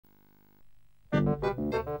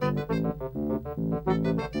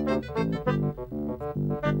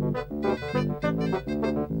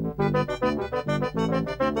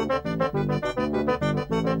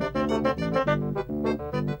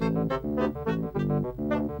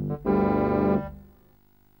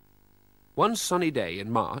One sunny day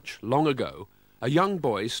in March, long ago, a young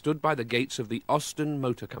boy stood by the gates of the Austin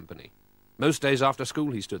Motor Company. Most days after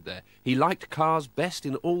school he stood there. He liked cars best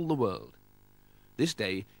in all the world. This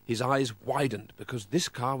day his eyes widened because this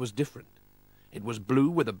car was different. It was blue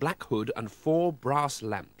with a black hood and 4 brass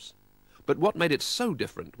lamps. But what made it so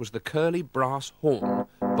different was the curly brass horn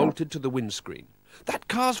bolted to the windscreen. "That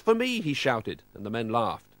car's for me," he shouted, and the men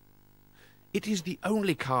laughed. "It is the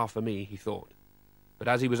only car for me," he thought. But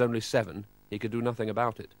as he was only 7, he could do nothing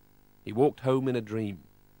about it. He walked home in a dream.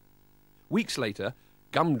 Weeks later,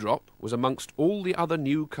 Gumdrop was amongst all the other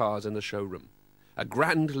new cars in the showroom. A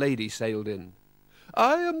grand lady sailed in.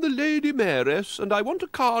 "I am the Lady Mayoress, and I want a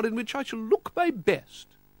car in which I shall look my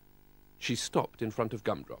best." She stopped in front of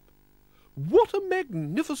Gumdrop. "What a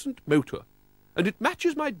magnificent motor! And it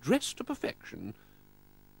matches my dress to perfection."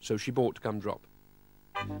 So she bought Gumdrop.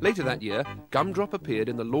 Later that year, Gumdrop appeared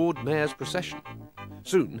in the Lord Mayor's procession.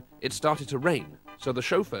 Soon it started to rain, so the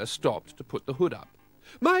chauffeur stopped to put the hood up.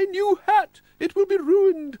 "My new hat! It will be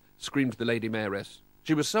ruined!" screamed the Lady Mayoress.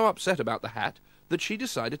 She was so upset about the hat that she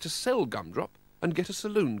decided to sell Gumdrop and get a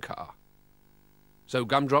saloon car. So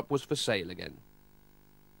Gumdrop was for sale again.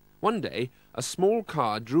 One day, a small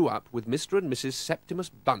car drew up with Mr. and Mrs. Septimus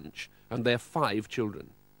Bunch and their 5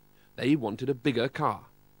 children. They wanted a bigger car.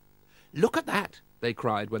 "Look at that!" they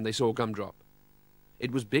cried when they saw Gumdrop.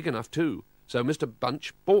 It was big enough too, so Mr.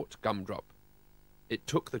 Bunch bought Gumdrop. It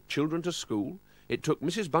took the children to school, it took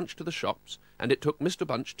Mrs. Bunch to the shops, and it took Mr.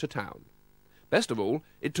 Bunch to town. Best of all,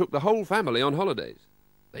 it took the whole family on holidays.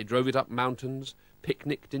 They drove it up mountains,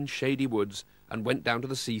 picnicked in shady woods, and went down to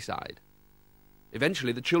the seaside.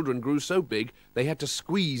 Eventually the children grew so big they had to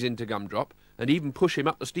squeeze into Gumdrop and even push him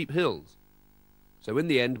up the steep hills. So in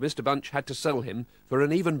the end Mr. Bunch had to sell him for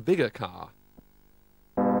an even bigger car.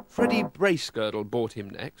 Freddie Bracegirdle bought him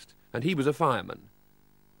next, and he was a fireman.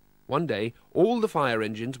 One day all the fire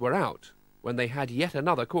engines were out when they had yet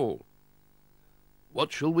another call.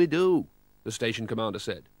 "What shall we do?" the station commander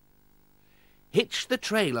said. "Hitch the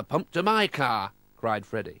trailer pump to my car," cried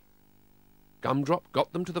Freddie. Gumdrop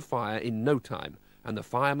got them to the fire in no time, and the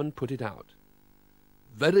fireman put it out.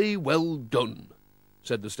 "Very well done,"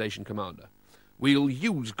 said the station commander. "We'll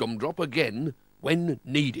use Gumdrop again when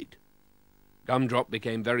needed." Gumdrop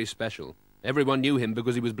became very special. Everyone knew him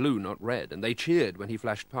because he was blue, not red, and they cheered when he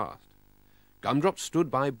flashed past. Gumdrop stood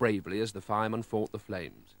by bravely as the fireman fought the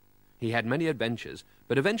flames. He had many adventures,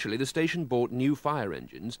 but eventually the station bought new fire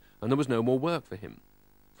engines, and there was no more work for him.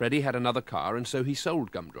 Freddie had another car, and so he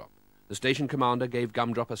sold Gumdrop. The station commander gave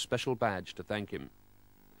Gumdrop a special badge to thank him.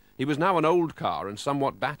 He was now an old car and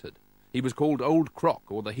somewhat battered. He was called Old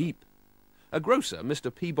Crock, or the Heap. A grocer,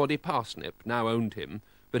 Mr. Peabody Parsnip, now owned him,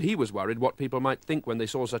 but he was worried what people might think when they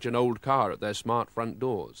saw such an old car at their smart front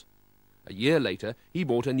doors. A year later, he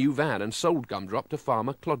bought a new van and sold Gumdrop to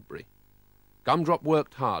Farmer Clodbury. Gumdrop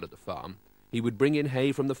worked hard at the farm. He would bring in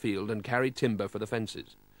hay from the field and carry timber for the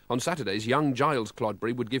fences. On Saturdays, young Giles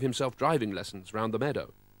Clodbury would give himself driving lessons round the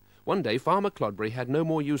meadow. One day, Farmer Clodbury had no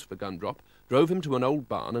more use for Gumdrop, drove him to an old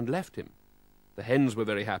barn and left him. The hens were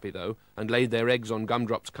very happy, though, and laid their eggs on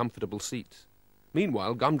Gumdrop's comfortable seats.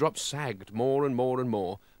 Meanwhile, Gumdrop sagged more and more and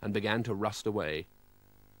more, and began to rust away.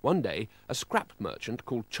 One day, a scrap merchant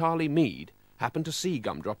called Charlie Mead happened to see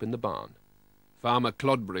Gumdrop in the barn. Farmer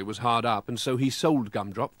Clodbury was hard up, and so he sold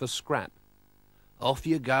Gumdrop for scrap. "Off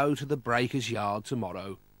you go to the breaker's yard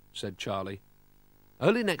tomorrow," said Charlie.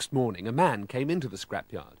 Early next morning, a man came into the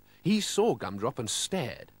scrapyard. He saw Gumdrop and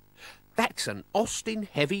stared. "That's an Austin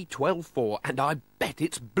Heavy 12.4, and I bet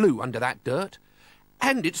it's blue under that dirt.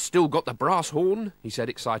 And it's still got the brass horn," he said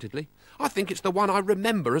excitedly. "I think it's the one I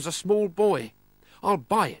remember as a small boy. I'll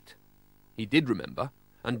buy it." He did remember,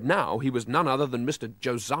 and now he was none other than Mr.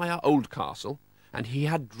 Josiah Oldcastle, and he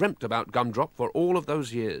had dreamt about Gumdrop for all of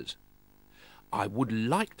those years. "I would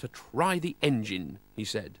like to try the engine," he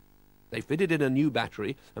said. They fitted in a new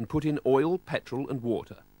battery and put in oil, petrol, and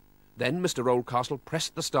water. Then Mr. Oldcastle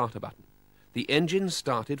pressed the starter button. The engine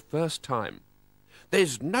started first time.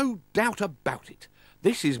 "There's no doubt about it.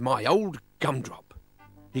 This is my old Gumdrop."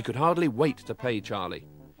 He could hardly wait to pay Charlie.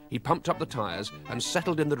 He pumped up the tyres and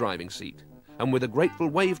settled in the driving seat, and with a grateful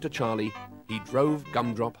wave to Charlie, he drove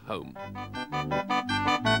Gumdrop home.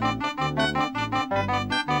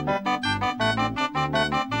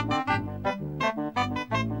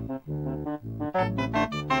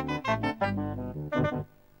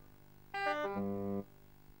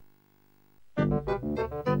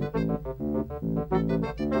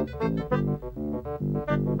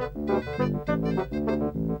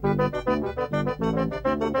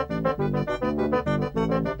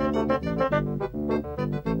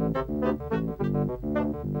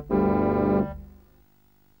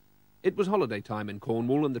 It was holiday time in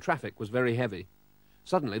Cornwall and the traffic was very heavy.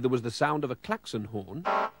 Suddenly there was the sound of a klaxon horn,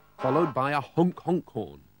 followed by a honk-honk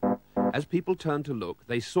horn. As people turned to look,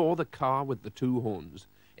 they saw the car with the two horns.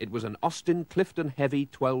 It was an Austin Clifton Heavy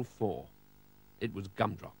 12-4. It was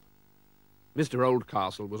Gumdrop. Mr.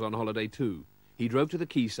 Oldcastle was on holiday too. He drove to the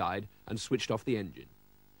quayside and switched off the engine.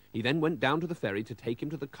 He then went down to the ferry to take him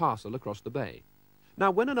to the castle across the bay. Now,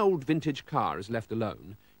 when an old vintage car is left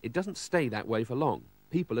alone, it doesn't stay that way for long.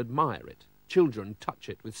 People admire it. Children touch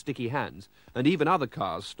it with sticky hands, and even other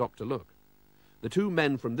cars stop to look. The two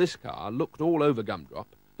men from this car looked all over Gumdrop.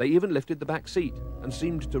 They even lifted the back seat and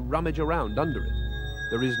seemed to rummage around under it.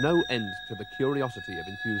 There is no end to the curiosity of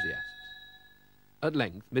enthusiasts. At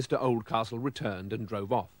length, Mr. Oldcastle returned and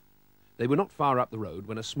drove off. They were not far up the road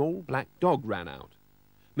when a small black dog ran out.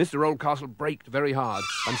 Mr. Oldcastle braked very hard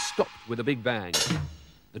and stopped with a big bang.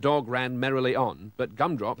 The dog ran merrily on, but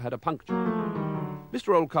Gumdrop had a puncture.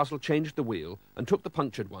 Mr. Oldcastle changed the wheel and took the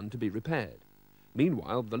punctured one to be repaired.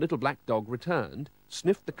 Meanwhile, the little black dog returned,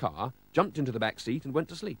 sniffed the car, jumped into the back seat and went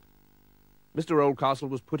to sleep. Mr. Oldcastle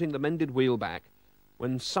was putting the mended wheel back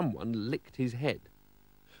when someone licked his head.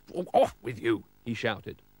 "Off with you!" he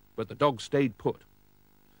shouted, but the dog stayed put.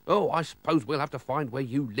 "Oh, I suppose we'll have to find where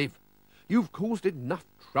you live. You've caused enough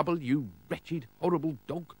trouble, you wretched, horrible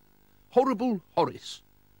dog. Horrible Horace."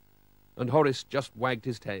 And Horace just wagged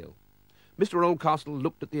his tail. Mr. Oldcastle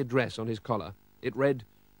looked at the address on his collar. It read,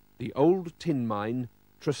 "The Old Tin Mine,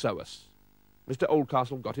 Trousseaus." Mr.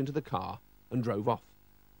 Oldcastle got into the car and drove off.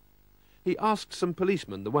 He asked some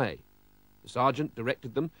policemen the way. The sergeant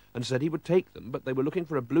directed them and said he would take them, but they were looking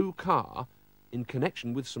for a blue car in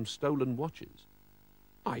connection with some stolen watches.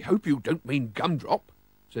 "I hope you don't mean Gumdrop,"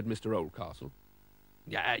 said Mr. Oldcastle.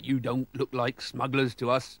 "Yeah, you don't look like smugglers to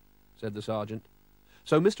us," said the sergeant.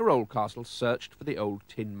 So Mr. Oldcastle searched for the old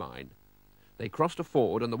tin mine. They crossed a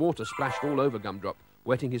ford and the water splashed all over Gumdrop,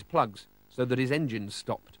 wetting his plugs so that his engine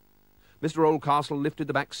stopped. Mr. Oldcastle lifted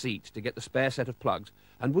the back seat to get the spare set of plugs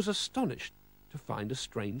and was astonished to find a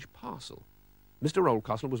strange parcel. Mr.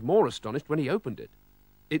 Oldcastle was more astonished when he opened it.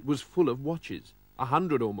 It was full of watches,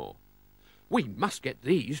 100 or more. "We must get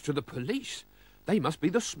these to the police. They must be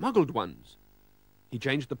the smuggled ones." He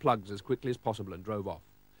changed the plugs as quickly as possible and drove off.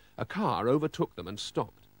 A car overtook them and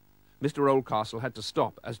stopped. Mr. Oldcastle had to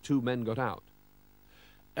stop as two men got out.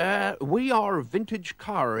 "We are vintage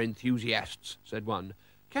car enthusiasts," said one.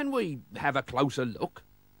 "Can we have a closer look?"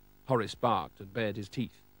 Horace barked and bared his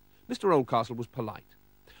teeth. Mr. Oldcastle was polite.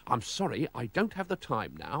 "I'm sorry, I don't have the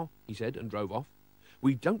time now," he said, and drove off.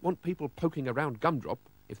 "We don't want people poking around Gumdrop.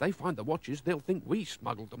 If they find the watches, they'll think we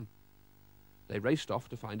smuggled them." They raced off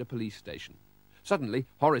to find a police station. Suddenly,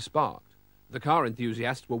 Horace barked. The car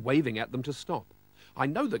enthusiasts were waving at them to stop. "I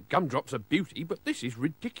know that Gumdrop's a beauty, but this is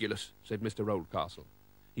ridiculous," said Mr. Oldcastle.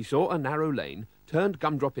 He saw a narrow lane, turned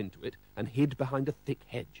Gumdrop into it, and hid behind a thick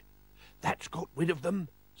hedge. "That's got rid of them,"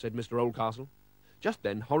 said Mr. Oldcastle. Just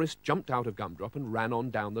then Horace jumped out of Gumdrop and ran on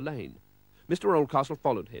down the lane. Mr. Oldcastle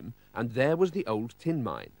followed him, and there was the old tin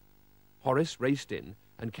mine. Horace raced in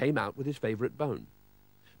and came out with his favourite bone.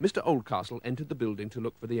 Mr. Oldcastle entered the building to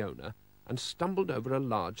look for the owner and stumbled over a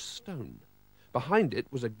large stone. Behind it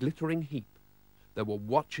was a glittering heap. There were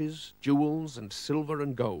watches, jewels, and silver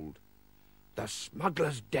and gold. "The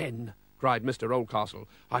smuggler's den!" cried Mr. Oldcastle.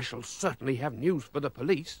 "I shall certainly have news for the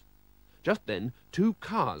police." Just then, two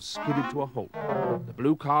cars skidded to a halt. The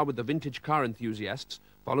blue car with the vintage car enthusiasts,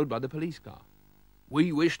 followed by the police car.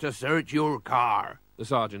 "We wish to search your car," the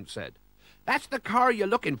sergeant said. "That's the car you're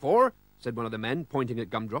looking for," said one of the men, pointing at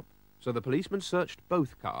Gumdrop. So the policeman searched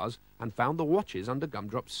both cars and found the watches under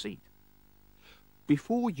Gumdrop's seat.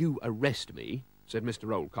 "Before you arrest me," said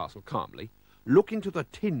Mr. Oldcastle calmly, "look into the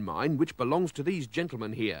tin mine which belongs to these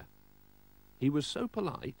gentlemen here." He was so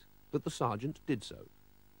polite that the sergeant did so.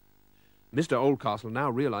 Mr. Oldcastle now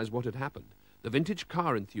realized what had happened. The vintage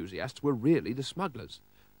car enthusiasts were really the smugglers.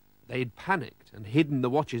 They had panicked and hidden the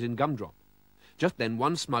watches in Gumdrop. Just then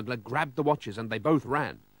one smuggler grabbed the watches and they both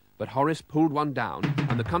ran, but Horace pulled one down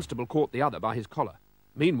and the constable caught the other by his collar.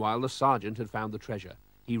 Meanwhile, the sergeant had found the treasure.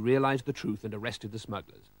 He realized the truth and arrested the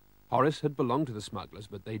smugglers. Horace had belonged to the smugglers,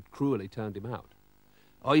 but they'd cruelly turned him out.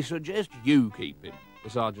 "I suggest you keep him," the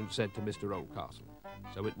sergeant said to Mr. Oldcastle.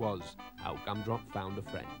 So it was how Gumdrop found a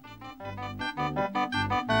friend.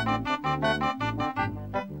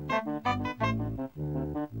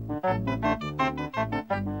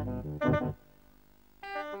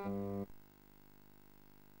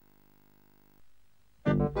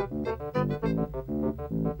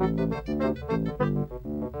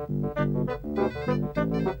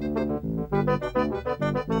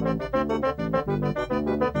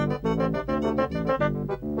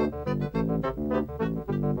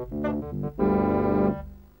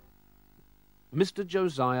 Mr.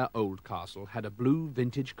 Josiah Oldcastle had a blue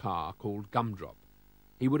vintage car called Gumdrop.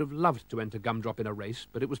 He would have loved to enter Gumdrop in a race,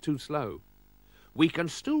 but it was too slow. "We can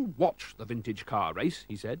still watch the vintage car race,"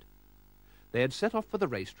 he said. They had set off for the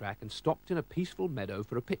racetrack and stopped in a peaceful meadow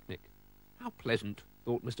for a picnic. How pleasant,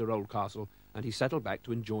 thought Mr. Oldcastle, and he settled back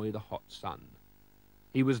to enjoy the hot sun.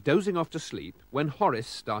 He was dozing off to sleep when Horace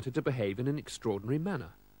started to behave in an extraordinary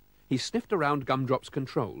manner. He sniffed around Gumdrop's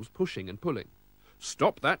controls, pushing and pulling.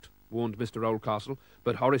 "Stop that," warned Mr. Oldcastle,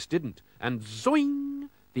 but Horace didn't, and zoing!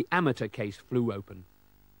 The amateur case flew open.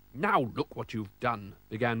 "Now look what you've done,"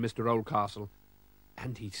 began Mr. Oldcastle,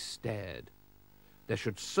 and he stared. There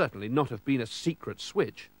should certainly not have been a secret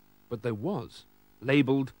switch, but there was,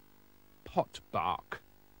 labelled pot bark.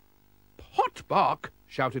 "Pot bark!"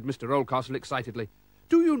 shouted Mr. Oldcastle excitedly.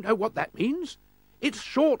 "Do you know what that means? It's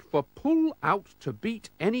short for pull out to beat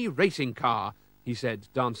any racing car," he said,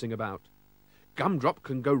 dancing about. "Gumdrop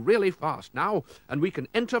can go really fast now, and we can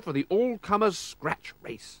enter for the all-comers scratch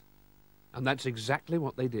race." And that's exactly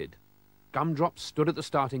what they did. Gumdrop stood at the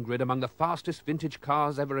starting grid among the fastest vintage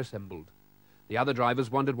cars ever assembled. The other drivers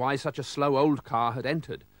wondered why such a slow old car had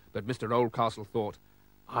entered, but Mr. Oldcastle thought,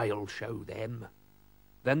 "I'll show them."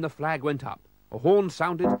 Then the flag went up, a horn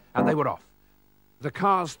sounded, and they were off. The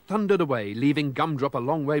cars thundered away, leaving Gumdrop a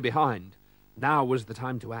long way behind. Now was the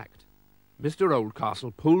time to act. Mr.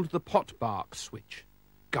 Oldcastle pulled the pot bark switch.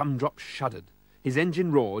 Gumdrop shuddered, his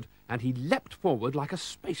engine roared, and he leapt forward like a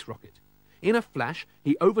space rocket. In a flash,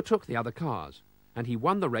 he overtook the other cars, and he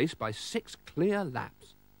won the race by 6 clear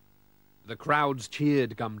laps. The crowds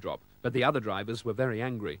cheered Gumdrop, but the other drivers were very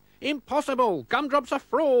angry. "Impossible! Gumdrop's a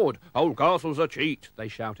fraud! Oldcastle's a cheat!" they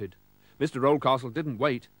shouted. Mr. Oldcastle didn't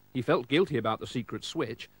wait. He felt guilty about the secret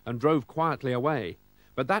switch and drove quietly away.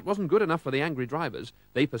 But that wasn't good enough for the angry drivers.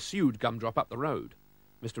 They pursued Gumdrop up the road.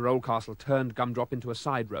 Mr. Oldcastle turned Gumdrop into a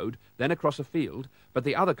side road, then across a field, but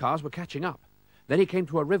the other cars were catching up. Then he came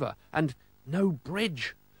to a river, and no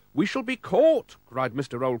bridge. "We shall be caught!" cried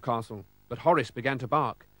Mr. Oldcastle. But Horace began to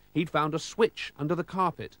bark. He'd found a switch under the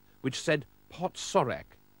carpet, which said Pot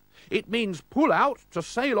Sorek. "It means pull out to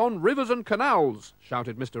sail on rivers and canals,"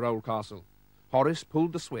 shouted Mr. Oldcastle. Horace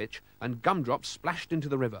pulled the switch, and Gumdrop splashed into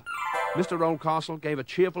the river. Mr. Oldcastle gave a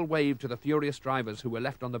cheerful wave to the furious drivers who were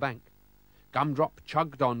left on the bank. Gumdrop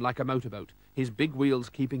chugged on like a motorboat, his big wheels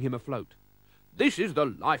keeping him afloat. "This is the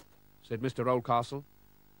life," said Mr. Oldcastle.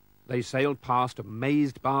 They sailed past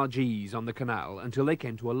amazed bargees on the canal until they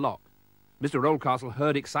came to a lock. Mr. Oldcastle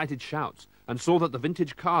heard excited shouts and saw that the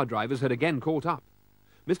vintage car drivers had again caught up.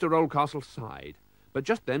 Mr. Oldcastle sighed, but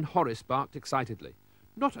just then Horace barked excitedly.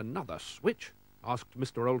 "Not another switch?" asked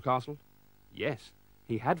Mr. Oldcastle. Yes,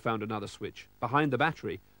 he had found another switch, behind the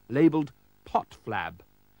battery, labelled Pot Flab.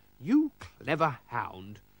 "You clever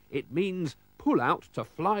hound. It means pull out to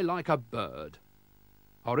fly like a bird."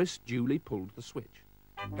 Horace duly pulled the switch.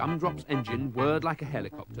 Gumdrop's engine whirred like a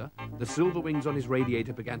helicopter, the silver wings on his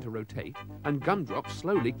radiator began to rotate, and Gumdrop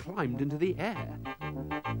slowly climbed into the air.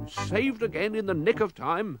 "Saved again in the nick of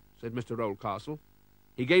time," said Mr. Oldcastle.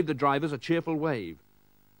 He gave the drivers a cheerful wave.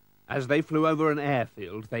 As they flew over an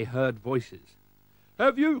airfield, they heard voices.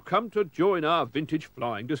 "Have you come to join our vintage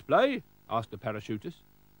flying display?" asked a parachutist.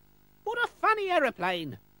 "What a funny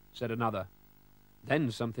aeroplane," said another. Then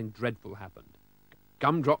something dreadful happened.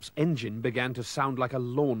 Gumdrop's engine began to sound like a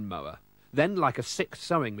lawn-mower, then like a sick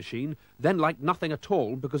sewing machine, then like nothing at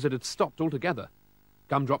all because it had stopped altogether.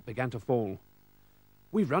 Gumdrop began to fall.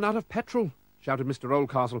 "We've run out of petrol," shouted Mr.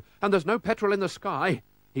 Oldcastle, "and there's no petrol in the sky."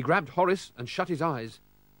 He grabbed Horace and shut his eyes.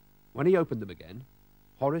 When he opened them again,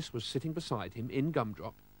 Horace was sitting beside him in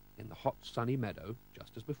Gumdrop in the hot sunny meadow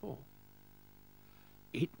just as before.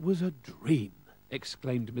 "It was a dream,"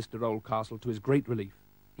 exclaimed Mr. Oldcastle to his great relief.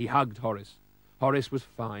 He hugged Horace. Horace was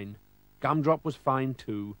fine. Gumdrop was fine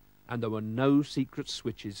too, and there were no secret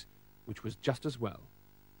switches, which was just as well.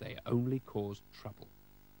 They only caused trouble.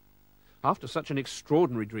 After such an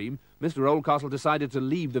extraordinary dream, Mr. Oldcastle decided to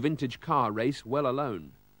leave the vintage car race well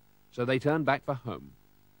alone. So they turned back for home.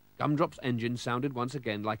 Gumdrop's engine sounded once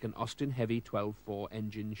again like an Austin Heavy 12.4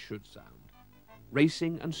 engine should sound.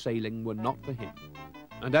 Racing and sailing were not for him.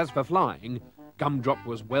 And as for flying, Gumdrop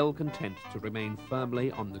was well content to remain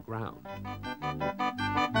firmly on the ground.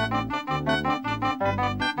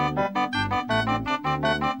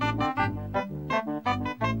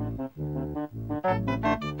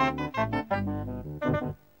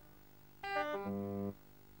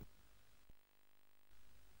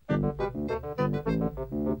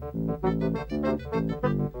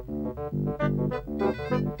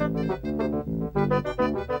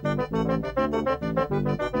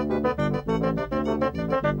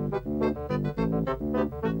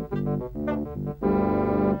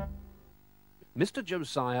 Mr.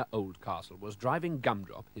 Josiah Oldcastle was driving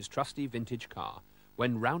Gumdrop, his trusty vintage car,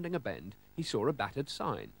 when rounding a bend he saw a battered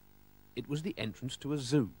sign. It was the entrance to a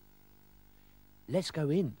zoo. "Let's go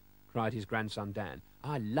in," cried his grandson Dan.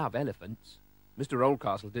 "I love elephants." Mr.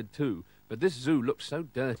 Oldcastle did too, but this zoo looked so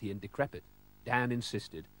dirty and decrepit. Dan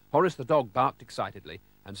insisted. Horace the dog barked excitedly,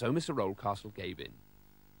 and so Mr. Oldcastle gave in.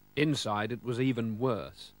 Inside it was even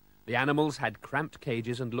worse. The animals had cramped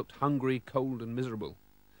cages and looked hungry, cold, and miserable.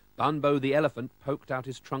 Bunbo the elephant poked out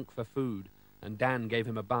his trunk for food, and Dan gave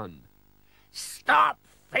him a bun. "Stop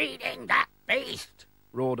feeding that beast!"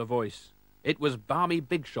 roared a voice. It was Barmy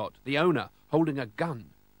Bigshot, the owner, holding a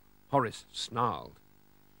gun. Horace snarled.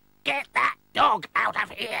 "Get that dog out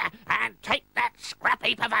of here and take that scrap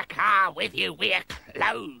heap of a car with you. We're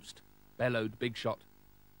closed," bellowed Bigshot.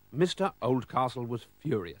 Mr. Oldcastle was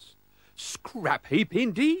furious. Scrap heap,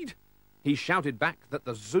 indeed! He shouted back that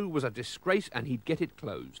the zoo was a disgrace and he'd get it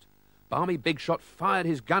closed. Barmy Bigshot fired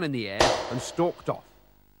his gun in the air and stalked off.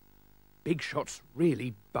 "Bigshot's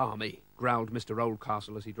really balmy," growled Mr.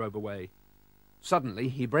 Oldcastle as he drove away. Suddenly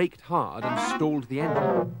he braked hard and stalled the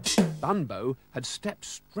engine. Bunbo had stepped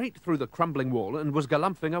straight through the crumbling wall and was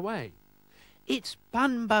galumphing away. "It's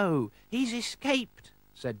Bunbo! He's escaped!"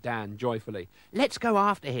 said Dan joyfully. "Let's go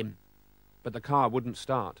after him." But the car wouldn't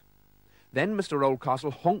start. Then Mr.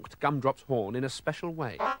 Oldcastle honked Gumdrop's horn in a special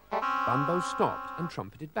way. Bunbo stopped and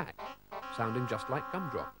trumpeted back, sounding just like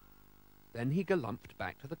Gumdrop. Then he galumped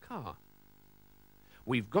back to the car.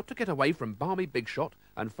 "We've got to get away from Barmy Bigshot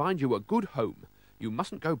and find you a good home. You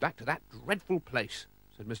mustn't go back to that dreadful place,"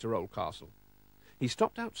 said Mr. Oldcastle. He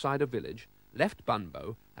stopped outside a village, left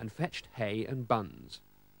Bunbo, and fetched hay and buns.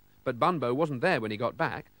 But Bunbo wasn't there when he got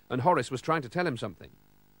back, and Horace was trying to tell him something.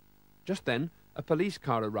 Just then a police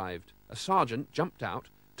car arrived. A sergeant jumped out,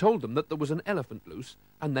 told them that there was an elephant loose,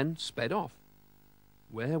 and then sped off.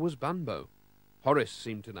 Where was Bunbo? Horace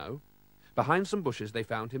seemed to know. Behind some bushes they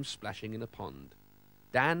found him splashing in a pond.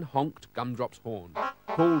 Dan honked Gumdrop's horn,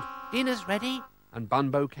 called, "Dinner's ready," and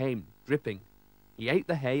Bunbo came, dripping. He ate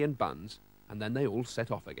the hay and buns, and then they all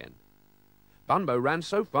set off again. Bunbo ran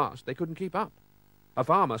so fast they couldn't keep up. A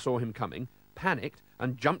farmer saw him coming, panicked,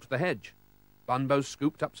 and jumped the hedge. Bunbo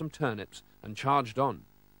scooped up some turnips and charged on.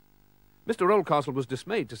 Mr. Oldcastle was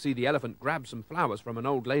dismayed to see the elephant grab some flowers from an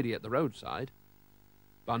old lady at the roadside.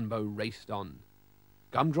 Bunbo raced on.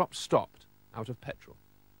 Gumdrop stopped, out of petrol.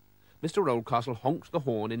 Mr. Oldcastle honked the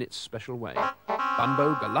horn in its special way.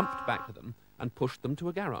 Bunbo galumped back to them and pushed them to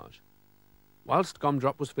a garage. Whilst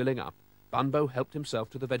Gumdrop was filling up, Bunbo helped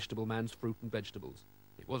himself to the vegetable man's fruit and vegetables.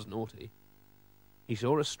 It was naughty. He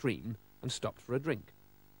saw a stream and stopped for a drink.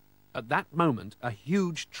 At that moment, a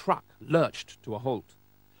huge truck lurched to a halt.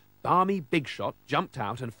 Barmy Bigshot jumped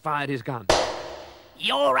out and fired his gun.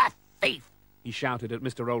 "You're a thief," he shouted at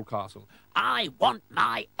Mr. Oldcastle. "I want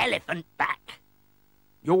my elephant back."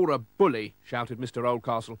 "You're a bully," shouted Mr.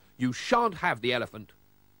 Oldcastle. "You shan't have the elephant."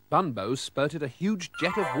 Bunbo spurted a huge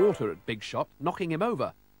jet of water at Bigshot, knocking him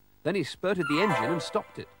over. Then he spurted the engine and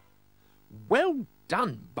stopped it. "Well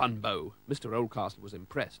done, Bunbo," Mr. Oldcastle was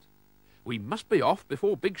impressed. "We must be off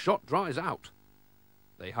before Bigshot dries out."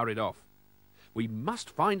 They hurried off. "We must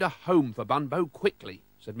find a home for Bunbo quickly,"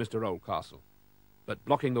 said Mr. Oldcastle. But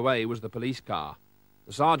blocking the way was the police car.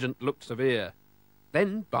 The sergeant looked severe.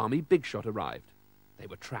 Then Barmy Bigshot arrived. They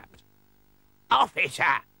were trapped.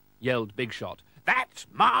 "Officer," yelled Bigshot, "that's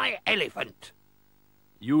my elephant."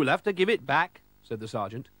 "You'll have to give it back," said the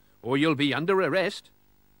sergeant, "or you'll be under arrest."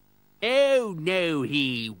 "Oh, no,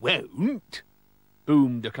 he won't,"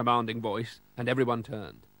 boomed a commanding voice, and everyone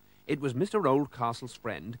turned. It was Mr. Oldcastle's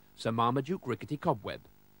friend, Sir Marmaduke Rickety Cobweb.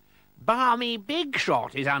 "Barmy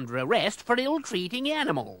Bigshot is under arrest for ill-treating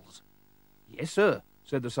animals." "Yes, sir,"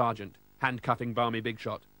 said the sergeant, handcuffing Barmy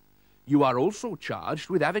Bigshot. "You are also charged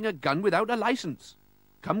with having a gun without a licence.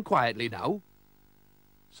 Come quietly now."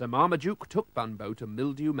 Sir Marmaduke took Bunbo to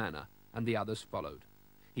Mildew Manor, and the others followed.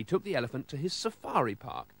 He took the elephant to his safari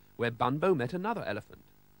park, where Bunbo met another elephant.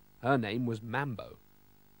 Her name was Mambo.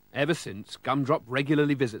 Ever since, Gumdrop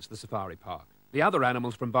regularly visits the safari park. The other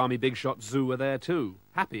animals from Barmy Bigshot's zoo are there too.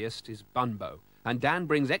 Happiest is Bunbo, and Dan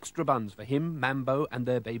brings extra buns for him, Mambo, and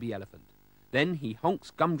their baby elephant. Then he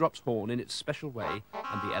honks Gumdrop's horn in its special way,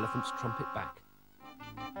 and the elephants trumpet back.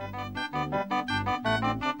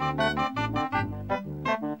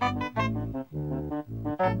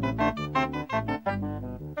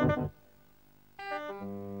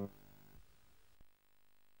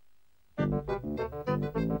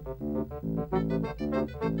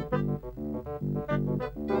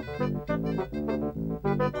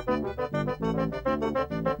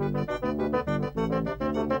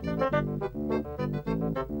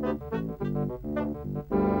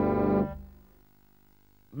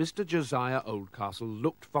 Mr. Josiah Oldcastle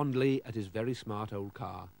looked fondly at his very smart old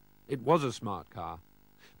car. It was a smart car,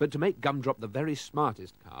 but to make Gumdrop the very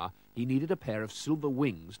smartest car, he needed a pair of silver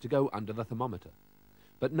wings to go under the thermometer.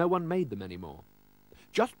 But no one made them any more.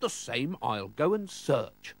 "Just the same, I'll go and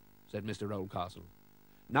search," said Mr. Oldcastle.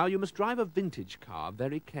 Now you must drive a vintage car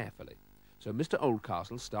very carefully. So Mr.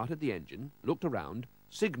 Oldcastle started the engine, looked around,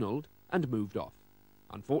 signalled, and moved off.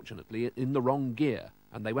 Unfortunately, in the wrong gear,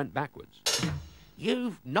 and they went backwards.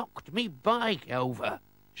 "You've knocked me bike over,"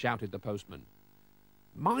 shouted the postman.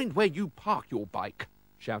 "Mind where you park your bike,"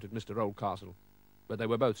 shouted Mr. Oldcastle. But they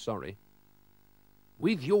were both sorry.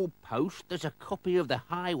 "With your post there's a copy of the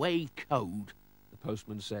Highway Code," the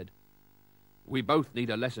postman said. "We both need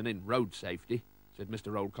a lesson in road safety," said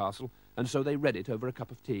Mr. Oldcastle, and so they read it over a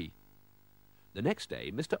cup of tea. The next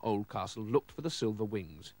day, Mr. Oldcastle looked for the silver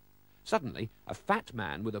wings. Suddenly, a fat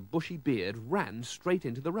man with a bushy beard ran straight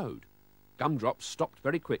into the road. Gumdrop stopped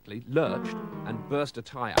very quickly, lurched, and burst a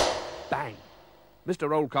tyre. Bang!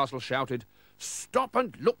 Mr. Oldcastle shouted, "Stop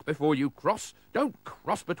and look before you cross! Don't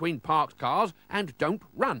cross between parked cars, and don't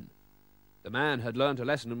run!" The man had learnt a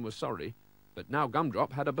lesson and was sorry, but now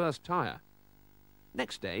Gumdrop had a burst tyre.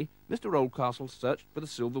 Next day, Mr. Oldcastle searched for the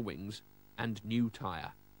silver wings and new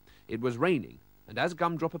tyre. It was raining, and as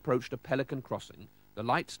Gumdrop approached a pelican crossing, the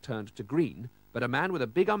lights turned to green, but a man with a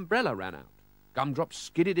big umbrella ran out. Gumdrop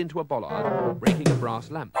skidded into a bollard, breaking a brass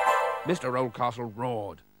lamp. Mr. Oldcastle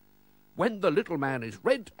roared, "When the little man is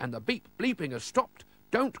red and the beep bleeping has stopped,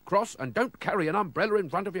 don't cross and don't carry an umbrella in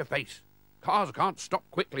front of your face. Cars can't stop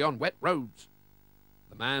quickly on wet roads."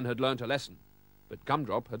 The man had learnt a lesson, but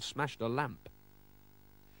Gumdrop had smashed a lamp.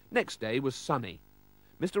 Next day was sunny.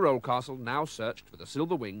 Mr. Oldcastle now searched for the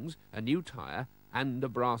silver wings, a new tyre, and a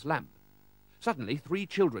brass lamp. Suddenly, 3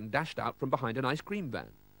 children dashed out from behind an ice cream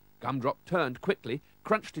van. Gumdrop turned quickly,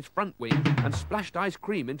 crunched his front wing, and splashed ice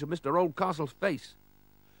cream into Mr. Oldcastle's face.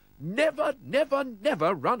 "Never, never,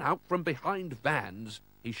 never run out from behind vans,"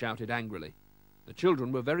 he shouted angrily. The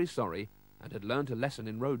children were very sorry and had learnt a lesson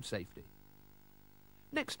in road safety.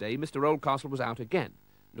 Next day, Mr. Oldcastle was out again,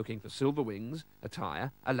 looking for silver wings, a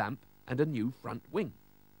tyre, a lamp, and a new front wing.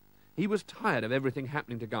 He was tired of everything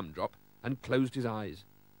happening to Gumdrop and closed his eyes.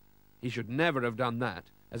 He should never have done that,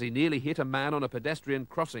 as he nearly hit a man on a pedestrian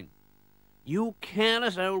crossing. "You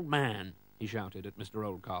careless old man," he shouted at Mr.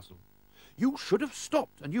 Oldcastle. "You should have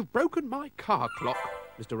stopped, and you've broken my car clock."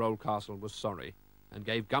 Mr. Oldcastle was sorry, and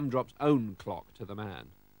gave Gumdrop's own clock to the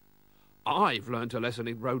man. "I've learnt a lesson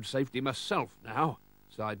in road safety myself now,"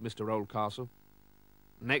 sighed Mr. Oldcastle.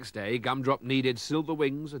 Next day, Gumdrop needed silver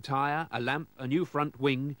wings, a tyre, a lamp, a new front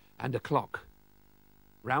wing, and a clock.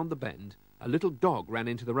 Round the bend, a little dog ran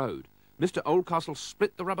into the road. Mr. Oldcastle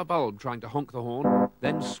split the rubber bulb trying to honk the horn,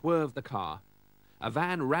 then swerved the car. A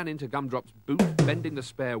van ran into Gumdrop's boot, bending the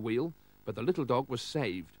spare wheel, but the little dog was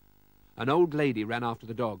saved. An old lady ran after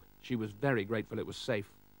the dog. She was very grateful it was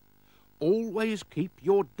safe. "Always keep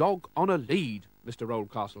your dog on a lead," Mr.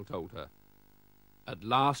 Oldcastle told her. At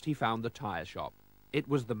last he found the tyre shop. It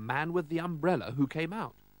was the man with the umbrella who came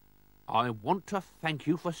out. "I want to thank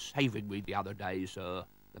you for saving me the other day, sir,"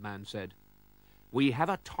 the man said. "We have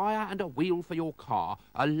a tyre and a wheel for your car.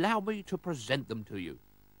 Allow me to present them to you."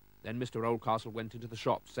 Then Mr. Oldcastle went into the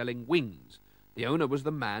shop selling wings. The owner was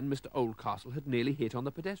the man Mr. Oldcastle had nearly hit on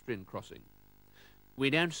the pedestrian crossing. "We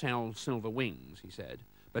don't sell silver wings," he said,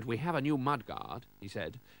 "but we have a new mudguard," he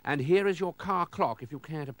said, "and here is your car clock if you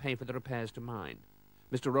care to pay for the repairs to mine."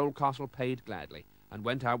 Mr. Oldcastle paid gladly, and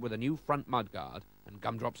went out with a new front mudguard and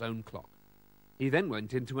Gumdrop's own clock. He then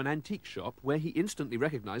went into an antique shop where he instantly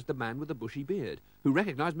recognised the man with the bushy beard, who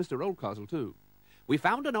recognised Mr. Oldcastle too. "We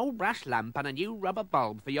found an old brass lamp and a new rubber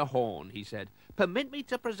bulb for your horn," he said. "Permit me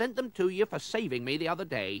to present them to you for saving me the other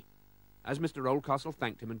day." As Mr. Oldcastle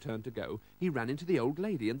thanked him and turned to go, he ran into the old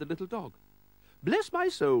lady and the little dog. "Bless my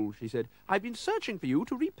soul," she said, "I've been searching for you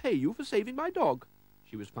to repay you for saving my dog."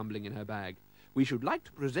 She was fumbling in her bag. "We should like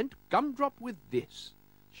to present Gumdrop with this."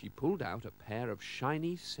 She pulled out a pair of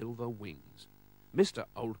shiny silver wings. Mr.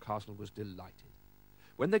 Oldcastle was delighted.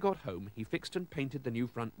 When they got home, he fixed and painted the new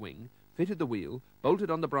front wing, fitted the wheel, bolted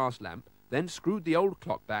on the brass lamp, then screwed the old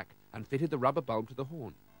clock back and fitted the rubber bulb to the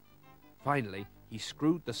horn. Finally, he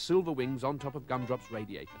screwed the silver wings on top of Gumdrop's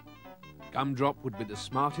radiator. Gumdrop would be the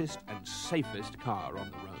smartest and safest car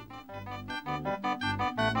on the road.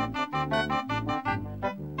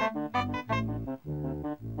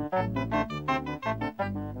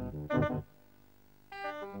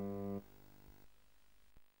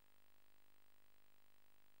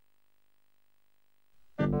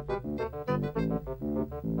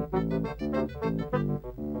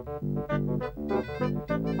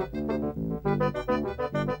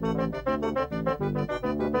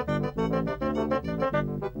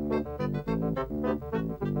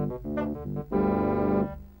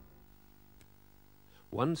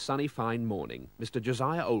 One sunny fine morning, Mr.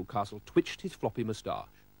 Josiah Oldcastle twitched his floppy moustache.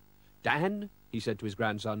 "Dan," he said to his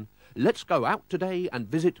grandson, "let's go out today and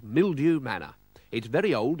visit Mildew Manor. It's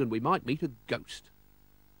very old and we might meet a ghost."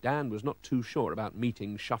 Dan was not too sure about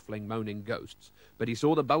meeting shuffling, moaning ghosts, but he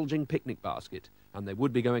saw the bulging picnic basket, and they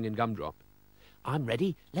would be going in Gumdrop. "I'm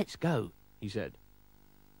ready, let's go," he said.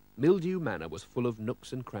 Mildew Manor was full of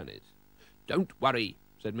nooks and crannies. "Don't worry,"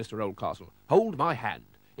 said Mr. Oldcastle. "Hold my hand.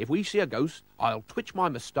 If we see a ghost, I'll twitch my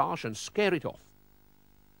moustache and scare it off."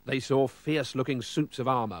 They saw fierce-looking suits of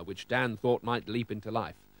armour, which Dan thought might leap into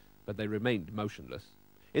life, but they remained motionless.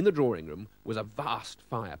 In the drawing-room was a vast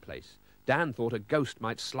fireplace. Dan thought a ghost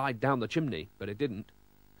might slide down the chimney, but it didn't.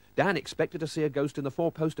 Dan expected to see a ghost in the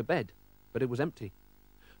four-poster bed, but it was empty.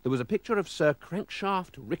 There was a picture of Sir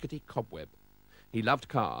Crankshaft Rickety Cobweb. He loved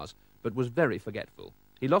cars, but was very forgetful.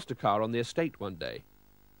 He lost a car on the estate one day.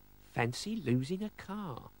 "Fancy losing a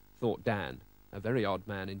car," thought Dan, a very odd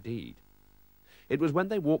man indeed. It was when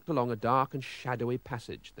they walked along a dark and shadowy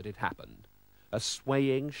passage that it happened. A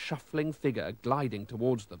swaying, shuffling figure gliding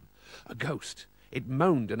towards them. A ghost. It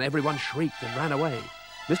moaned and everyone shrieked and ran away.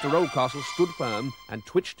 Mr. Oldcastle stood firm and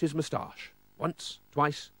twitched his moustache. Once,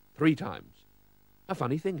 twice, 3 times. A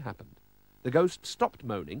funny thing happened. The ghost stopped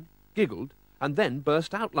moaning, giggled, and then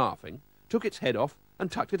burst out laughing, took its head off and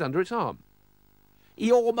tucked it under its arm.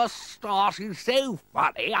 Your moustache is so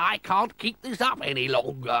funny I can't keep this up any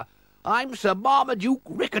longer. I'm Sir Marmaduke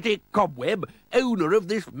Rickety Cobweb, owner of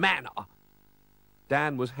this manor."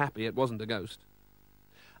 Dan was happy it wasn't a ghost.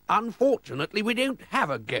 "Unfortunately, we don't have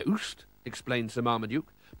a ghost," explained Sir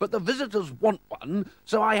Marmaduke, "but the visitors want one,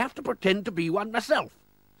 so I have to pretend to be one myself.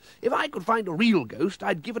 If I could find a real ghost,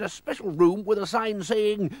 I'd give it a special room with a sign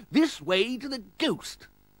saying, 'This way to the ghost.'"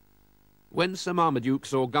 When Sir Marmaduke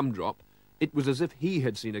saw Gumdrop, it was as if he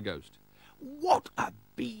had seen a ghost. "What a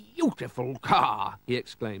beautiful car!" he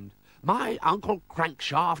exclaimed. "My Uncle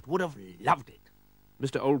Crankshaft would have loved it."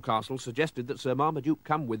 Mr. Oldcastle suggested that Sir Marmaduke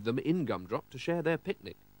come with them in Gumdrop to share their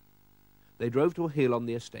picnic. They drove to a hill on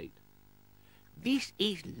the estate. "This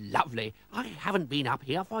is lovely. I haven't been up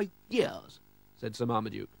here for years," said Sir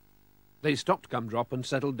Marmaduke. They stopped Gumdrop and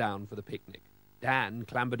settled down for the picnic. Dan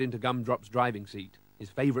clambered into Gumdrop's driving seat, his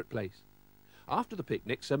favourite place. After the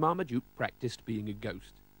picnic, Sir Marmaduke practised being a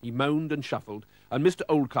ghost. He moaned and shuffled, and Mr.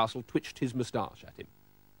 Oldcastle twitched his moustache at him.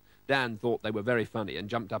 Dan thought they were very funny and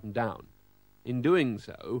jumped up and down. In doing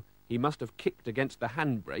so, he must have kicked against the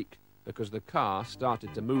handbrake because the car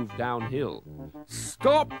started to move downhill.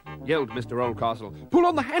 "Stop!" yelled Mr. Oldcastle. "Pull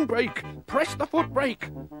on the handbrake! Press the foot brake!"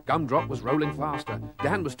 Gumdrop was rolling faster.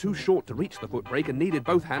 Dan was too short to reach the foot brake and needed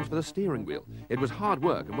both hands for the steering wheel. It was hard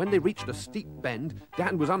work, and when they reached a steep bend,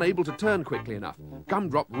 Dan was unable to turn quickly enough.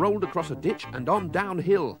 Gumdrop rolled across a ditch and on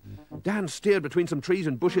downhill. Dan steered between some trees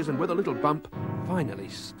and bushes and with a little bump, finally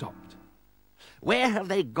stopped. "Where have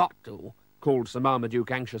they got to?" called Sir Marmaduke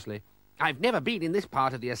anxiously. "I've never been in this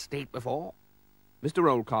part of the estate before." Mr.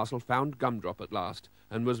 Oldcastle found Gumdrop at last,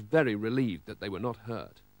 and was very relieved that they were not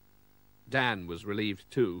hurt. Dan was relieved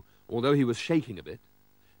too, although he was shaking a bit.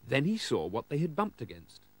 Then he saw what they had bumped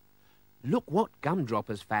against. "Look what Gumdrop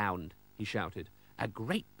has found," he shouted. "A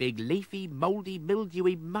great big, leafy, mouldy,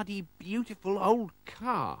 mildewy, muddy, beautiful old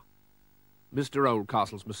car." Mr.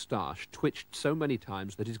 Oldcastle's moustache twitched so many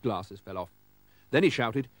times that his glasses fell off. Then he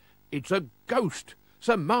shouted, "It's a ghost!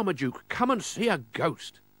 Sir Marmaduke, come and see a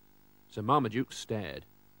ghost!" Sir Marmaduke stared.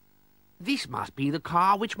 "This must be the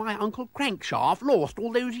car which my Uncle Crankshaft lost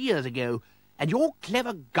all those years ago, and your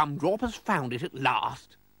clever Gumdrop has found it at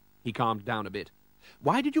last." He calmed down a bit.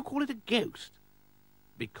 "Why did you call it a ghost?"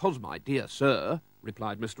 "Because, my dear sir,"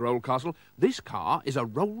 replied Mr. Oldcastle, "this car is a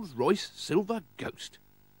Rolls-Royce Silver Ghost."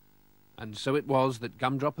 And so it was that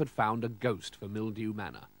Gumdrop had found a ghost for Mildew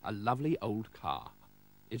Manor, a lovely old car.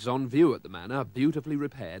 It's on view at the manor, beautifully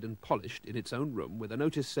repaired and polished in its own room, with a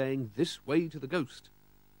notice saying, "This way to the ghost."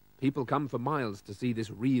 People come for miles to see this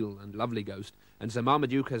real and lovely ghost, and Sir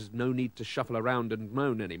Marmaduke has no need to shuffle around and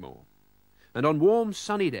moan any more. And on warm,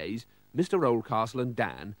 sunny days, Mr. Oldcastle and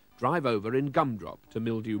Dan drive over in Gumdrop to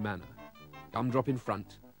Mildew Manor. Gumdrop in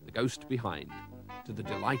front, the ghost behind, to the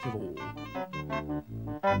delight of all.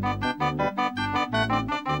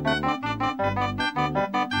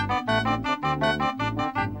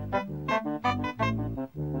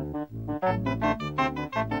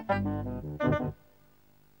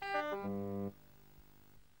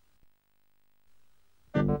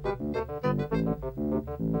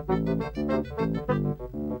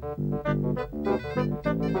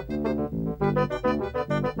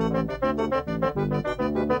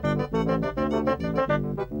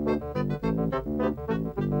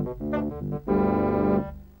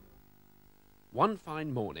 One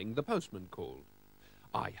fine morning the postman called.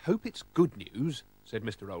 "I hope it's good news," said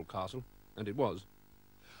Mr. Oldcastle, and it was.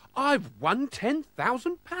 "I've won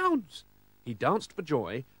 £10,000. He danced for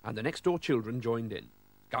joy, and the next-door children joined in.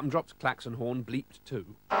 Gumdrop's klaxon horn bleeped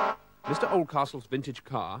too. Mr. Oldcastle's vintage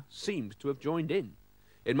car seemed to have joined in.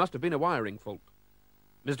 It must have been a wiring fault.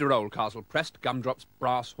 Mr. Oldcastle pressed Gumdrop's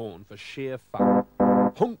brass horn for sheer fun.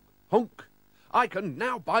 Honk, honk! I can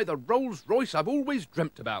now buy the Rolls-Royce I've always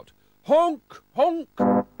dreamt about. Honk, honk!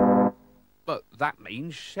 "But that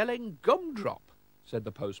means selling Gumdrop," said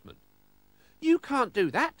the postman. "You can't do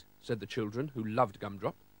that," said the children, who loved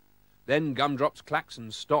Gumdrop. Then Gumdrop's klaxon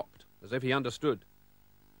stopped, as if he understood.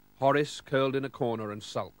 Horace curled in a corner and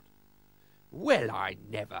sulked. "Well, I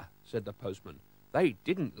never," said the postman. "They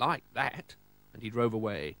didn't like that," and he drove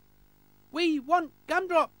away. "We want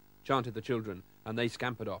Gumdrop," chanted the children, and they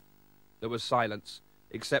scampered off. There was silence,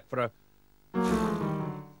 except for a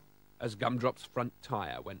as Gumdrop's front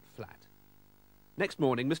tyre went flat. Next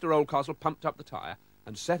morning, Mr. Oldcastle pumped up the tyre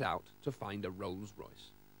and set out to find a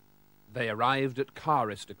Rolls-Royce. They arrived at Car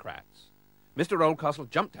Aristocrats. Mr. Oldcastle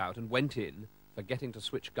jumped out and went in, forgetting to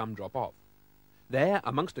switch Gumdrop off. There,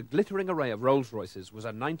 amongst a glittering array of Rolls-Royces, was a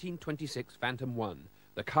 1926 Phantom 1,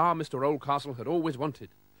 the car Mr. Oldcastle had always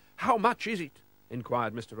wanted. "How much is it?"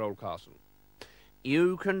 inquired Mr. Oldcastle.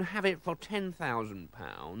 "You can have it for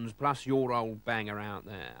 £10,000, plus your old banger out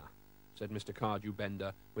there," said Mr.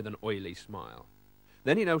 Cardew-Bender with an oily smile.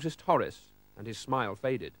 Then he noticed Horace, and his smile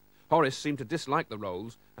faded. Horace seemed to dislike the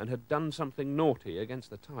Rolls and had done something naughty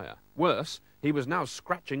against the tyre. Worse, he was now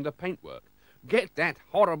scratching the paintwork. "Get that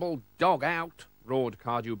horrible dog out!" roared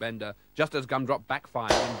Cardew-Bender, just as Gumdrop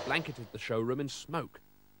backfired and blanketed the showroom in smoke.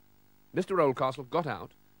 Mr. Oldcastle got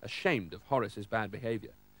out, ashamed of Horace's bad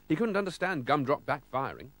behaviour. He couldn't understand Gumdrop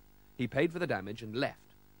backfiring. He paid for the damage and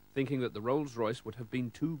left, thinking that the Rolls-Royce would have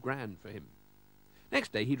been too grand for him.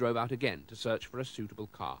 Next day he drove out again to search for a suitable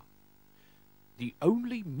car. "The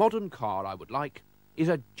only modern car I would like is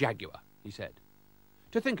a Jaguar," he said.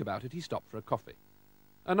 To think about it, he stopped for a coffee.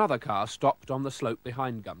 Another car stopped on the slope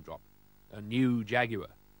behind Gumdrop. A new Jaguar.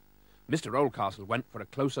 Mr. Oldcastle went for a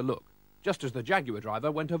closer look, just as the Jaguar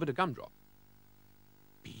driver went over to Gumdrop.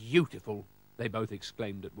 "Beautiful," they both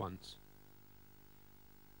exclaimed at once.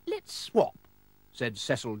 "Let's swap," said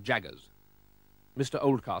Cecil Jaggers. Mr.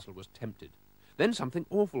 Oldcastle was tempted. Then something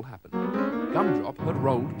awful happened. Gumdrop had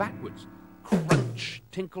rolled backwards. Crunch,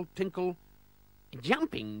 tinkle, tinkle.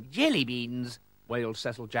 "Jumping jelly beans," wailed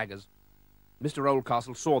Cecil Jaggers. Mr.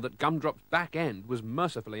 Oldcastle saw that Gumdrop's back end was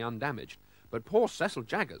mercifully undamaged, but poor Cecil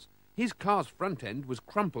Jaggers, his car's front end was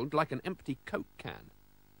crumpled like an empty Coke can.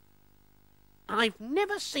 "I've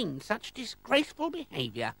never seen such disgraceful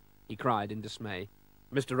behaviour," he cried in dismay.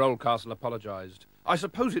 Mr. Oldcastle apologised. "I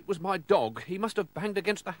suppose it was my dog. He must have banged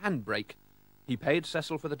against the handbrake." He paid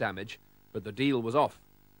Cecil for the damage, but the deal was off.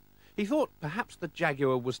 He thought perhaps the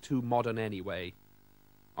Jaguar was too modern anyway.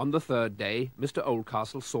 On the third day, Mr.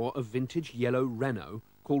 Oldcastle saw a vintage yellow Renault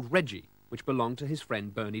called Reggie, which belonged to his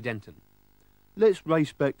friend Bernie Denton. "Let's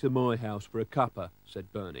race back to my house for a cuppa,"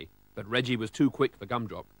 said Bernie, but Reggie was too quick for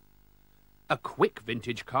Gumdrop. "A quick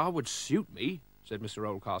vintage car would suit me," said Mr.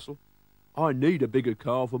 Oldcastle. "I need a bigger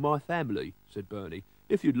car for my family," said Bernie.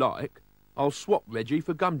 "If you'd like, I'll swap Reggie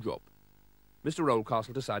for Gumdrop." Mr.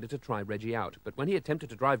 Oldcastle decided to try Reggie out, but when he attempted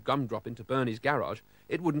to drive Gumdrop into Bernie's garage,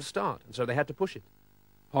 it wouldn't start, and so they had to push it.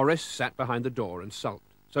 Horace sat behind the door and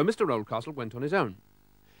sulked, so Mr. Oldcastle went on his own.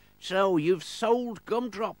 "So you've sold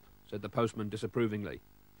Gumdrop," said the postman disapprovingly.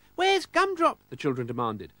 "Where's Gumdrop?" the children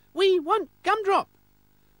demanded. "We want Gumdrop."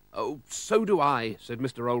 "Oh, so do I," said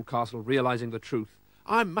Mr. Oldcastle, realising the truth.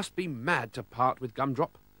 "I must be mad to part with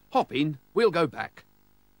Gumdrop. Hop in, we'll go back."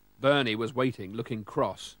 Bernie was waiting, looking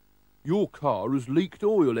cross. "Your car has leaked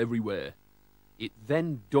oil everywhere." It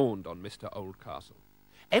then dawned on Mr. Oldcastle.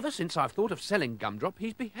 Ever since I've thought of selling Gumdrop,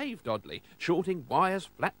 he's behaved oddly. Shorting wires,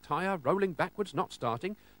 flat tyre, rolling backwards, not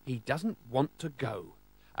starting. He doesn't want to go.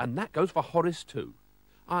 And that goes for Horace too.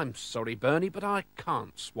 "I'm sorry, Bernie, but I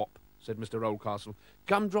can't swap," said Mr. Oldcastle.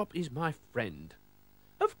 "Gumdrop is my friend."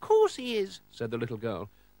 "Of course he is," said the little girl.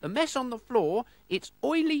 "The mess on the floor, it's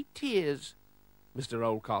oily tears." Mr.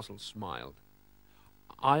 Oldcastle smiled.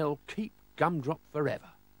 "I'll keep Gumdrop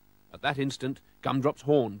forever." At that instant, Gumdrop's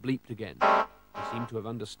horn bleeped again. He seemed to have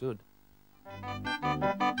understood.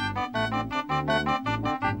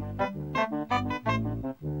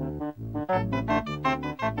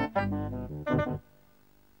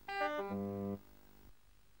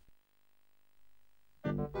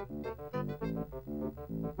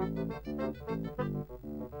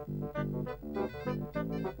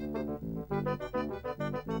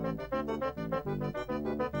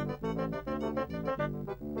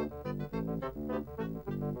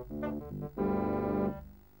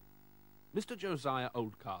 Mr. Josiah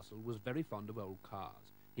Oldcastle was very fond of old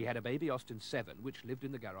cars. He had a baby Austin 7 which lived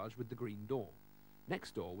in the garage with the green door.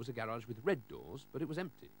 Next door was a garage with red doors, but it was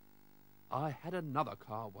empty. I had another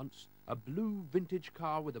car once, a blue vintage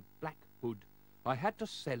car with a black hood. I had to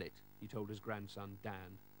sell it, he told his grandson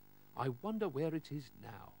Dan. I wonder where it is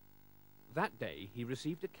now. That day he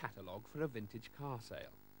received a catalogue for a vintage car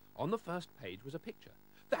sale. On the first page was a picture.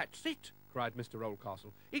 "That's it!" cried Mr.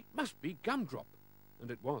 Oldcastle. "It must be Gumdrop." And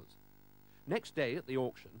it was. Next day at the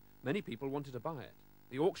auction, many people wanted to buy it.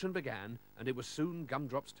 The auction began, and it was soon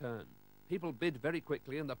Gumdrop's turn. People bid very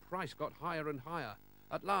quickly, and the price got higher and higher.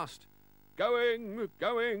 At last, "Going,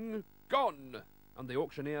 going, gone!" and the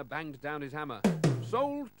auctioneer banged down his hammer.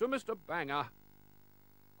 "Sold to Mr. Banger."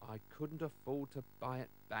 "I couldn't afford to buy it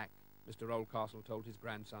back," Mr. Oldcastle told his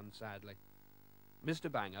grandson sadly.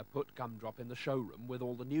 Mr. Banger put Gumdrop in the showroom with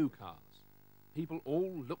all the new cars. People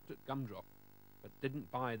all looked at Gumdrop, but didn't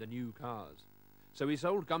buy the new cars. So he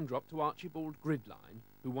sold Gumdrop to Archibald Gridline,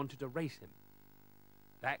 who wanted to race him.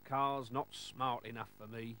 "That car's not smart enough for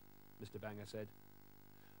me," Mr. Banger said.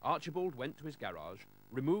 Archibald went to his garage,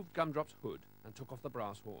 removed Gumdrop's hood, and took off the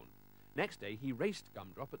brass horn. Next day he raced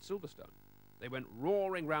Gumdrop at Silverstone. They went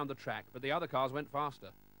roaring round the track, but the other cars went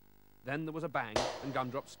faster. Then there was a bang, and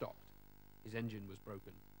Gumdrop stopped. His engine was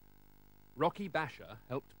broken. Rocky Basher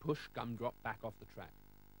helped push Gumdrop back off the track.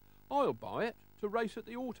 "I'll buy it to race at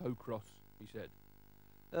the autocross," he said.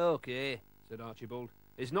 "OK," said Archibald.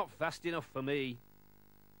 "It's not fast enough for me."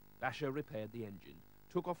 Basher repaired the engine,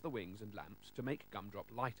 took off the wings and lamps to make Gumdrop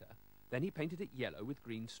lighter. Then he painted it yellow with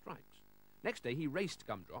green stripes. Next day he raced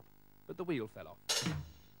Gumdrop, but the wheel fell off.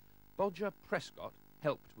 Bodger Prescott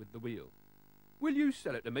helped with the wheel. "Will you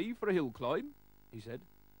sell it to me for a hill climb?" he said.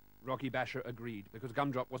 Rocky Basher agreed, because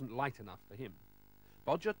Gumdrop wasn't light enough for him.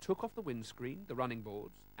 Bodger took off the windscreen, the running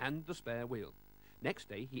boards, and the spare wheel. Next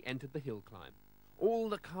day he entered the hill climb. All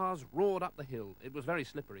the cars roared up the hill. It was very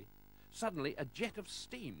slippery. Suddenly a jet of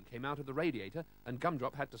steam came out of the radiator, and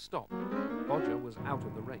Gumdrop had to stop. Bodger was out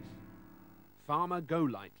of the race. Farmer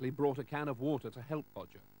Golightly brought a can of water to help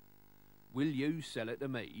Bodger. "Will you sell it to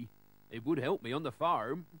me? It would help me on the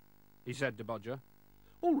farm," he said to Bodger.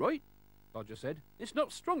 "All right," Bodger said. "It's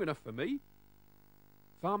not strong enough for me."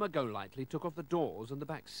 Farmer Golightly took off the doors and the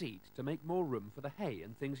back seat to make more room for the hay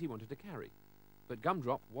and things he wanted to carry. But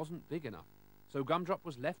Gumdrop wasn't big enough, so Gumdrop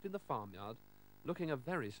was left in the farmyard, looking a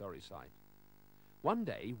very sorry sight. One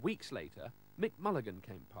day, weeks later, Mick Mulligan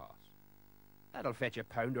came past. "That'll fetch a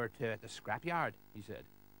pound or two at the scrapyard," he said.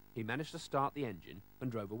 He managed to start the engine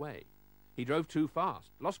and drove away. He drove too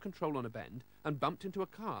fast, lost control on a bend, and bumped into a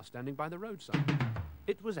car standing by the roadside.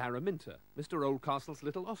 It was Araminta, Mr. Oldcastle's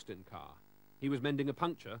little Austin car. He was mending a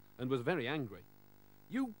puncture and was very angry.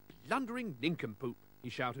 "You blundering nincompoop," he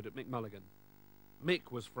shouted at Mick Mulligan.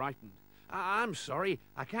 Mick was frightened. I'm sorry,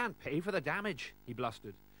 I can't pay for the damage," he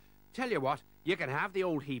blustered. "Tell you what, you can have the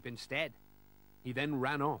old heap instead." He then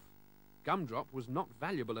ran off. Gumdrop was not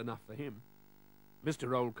valuable enough for him.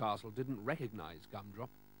 Mr. Oldcastle didn't recognize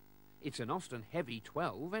Gumdrop. "It's an Austin Heavy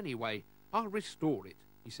 12 anyway. I'll restore it,"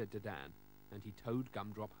 he said to Dan, and he towed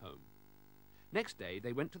Gumdrop home. Next day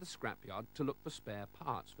they went to the scrapyard to look for spare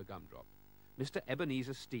parts for Gumdrop. Mr.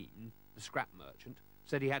 Ebenezer Steen, the scrap merchant,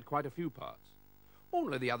 said he had quite a few parts.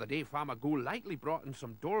 "Only the other day Farmer Golightly brought in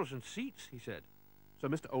some doors and seats," he said. So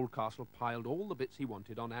Mr. Oldcastle piled all the bits he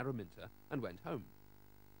wanted on Araminta and went home.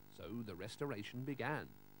 So the restoration began.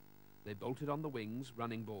 They bolted on the wings,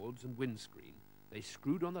 running boards and windscreen. They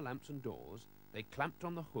screwed on the lamps and doors. They clamped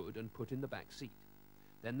on the hood and put in the back seat.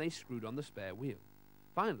 Then they screwed on the spare wheel.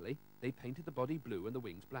 Finally, they painted the body blue and the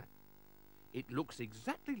wings black. "It looks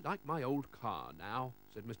exactly like my old car now,"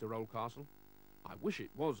 said Mr. Oldcastle. "I wish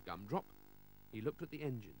it was Gumdrop." He looked at the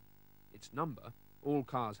engine. Its number, all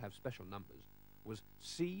cars have special numbers, was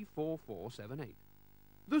C4478.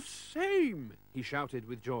 "The same!" he shouted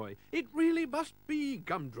with joy. "It really must be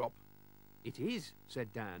Gumdrop." "It is,"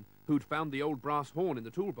 said Dan, who'd found the old brass horn in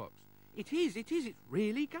the toolbox. It is, it's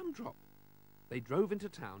really Gumdrop." They drove into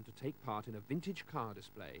town to take part in a vintage car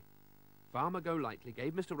display. Farmer Golightly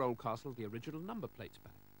gave Mr. Oldcastle the original number plates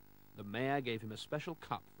back. The mayor gave him a special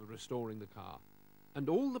cup for restoring the car. And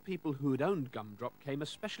all the people who had owned Gumdrop came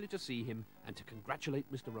especially to see him and to congratulate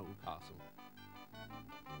Mr. Oldcastle.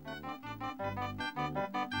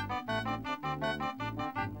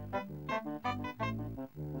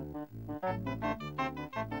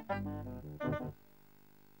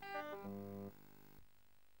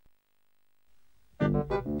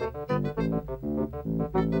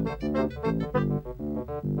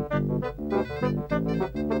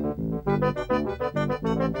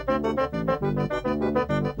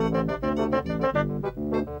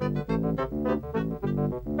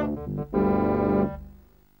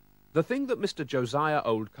 The thing that Mr. Josiah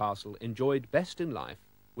Oldcastle enjoyed best in life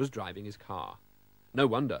was driving his car. No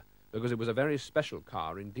wonder, because it was a very special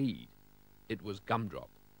car indeed. It was Gumdrop.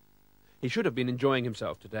 He should have been enjoying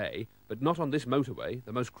himself today, but not on this motorway,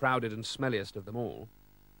 the most crowded and smelliest of them all.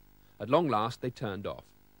 At long last they turned off.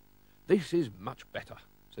 "This is much better,"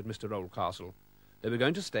 said Mr. Oldcastle. They were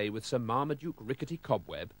going to stay with Sir Marmaduke Rickety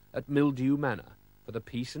Cobweb at Mildew Manor for the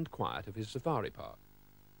peace and quiet of his safari park.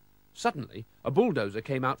 Suddenly, a bulldozer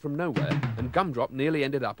came out from nowhere, and Gumdrop nearly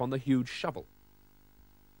ended up on the huge shovel.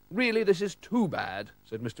 "Really, this is too bad,"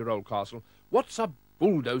 said Mr. Oldcastle. "What's a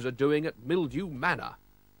bulldozer doing at Mildew Manor?"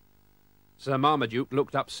 Sir Marmaduke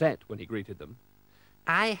looked upset when he greeted them.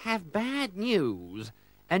 "I have bad news.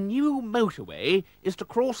 A new motorway is to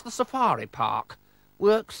cross the safari park.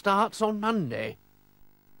 Work starts on Monday."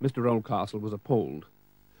 Mr. Oldcastle was appalled.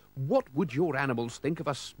 What would your animals think of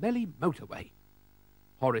a smelly motorway?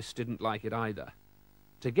 Horace didn't like it either.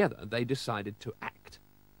 Together they decided to act.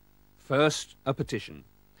 First, a petition.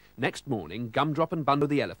 Next morning, Gumdrop and Bunbo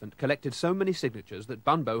the elephant collected so many signatures that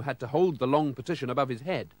Bunbo had to hold the long petition above his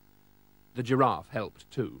head. The giraffe helped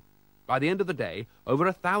too. By the end of the day, over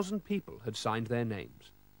 1,000 people had signed their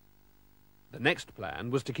names. The next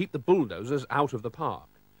plan was to keep the bulldozers out of the park.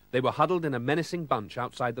 They were huddled in a menacing bunch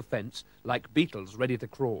outside the fence, like beetles ready to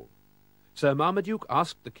crawl. Sir Marmaduke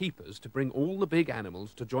asked the keepers to bring all the big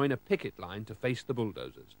animals to join a picket line to face the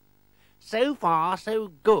bulldozers. "So far, so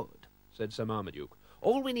good," said Sir Marmaduke.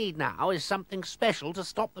 "All we need now is something special to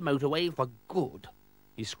stop the motorway for good."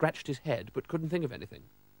 He scratched his head, but couldn't think of anything.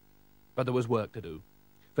 But there was work to do.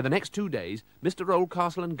 For the next 2 days, Mr.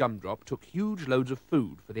 Oldcastle and Gumdrop took huge loads of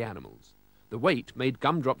food for the animals. The weight made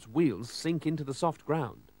Gumdrop's wheels sink into the soft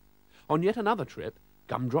ground. On yet another trip,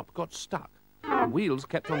 Gumdrop got stuck. The wheels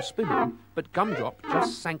kept on spinning, but Gumdrop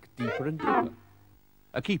just sank deeper and deeper.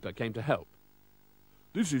 A keeper came to help.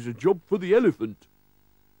 "This is a job for the elephant."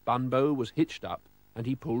 Bunbo was hitched up, and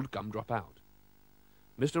he pulled Gumdrop out.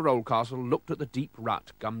 Mr. Oldcastle looked at the deep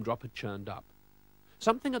rut Gumdrop had churned up.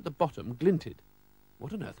 Something at the bottom glinted.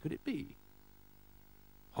 What on earth could it be?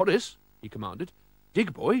 "Horace," he commanded,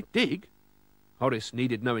 "dig, boy, dig." Horace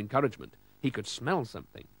needed no encouragement. He could smell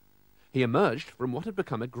something. He emerged from what had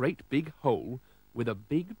become a great big hole with a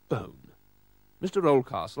big bone. Mr.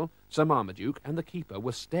 Oldcastle, Sir Marmaduke, and the keeper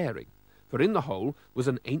were staring, for in the hole was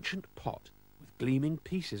an ancient pot with gleaming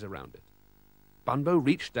pieces around it. Bunbo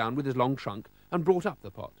reached down with his long trunk and brought up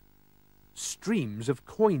the pot. Streams of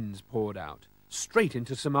coins poured out, straight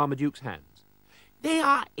into Sir Marmaduke's hands. "They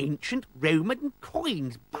are ancient Roman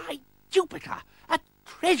coins, by Jupiter! A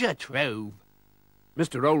treasure trove!"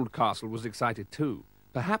 Mr. Oldcastle was excited too.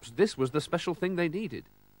 Perhaps this was the special thing they needed.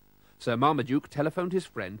 Sir Marmaduke telephoned his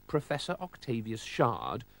friend Professor Octavius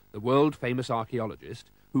Shard, the world-famous archaeologist,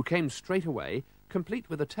 who came straight away, complete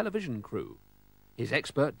with a television crew. His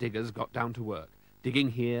expert diggers got down to work,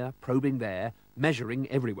 digging here, probing there, measuring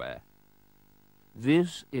everywhere.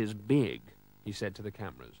 "This is big," he said to the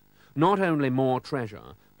cameras. "Not only more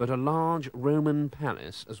treasure, but a large Roman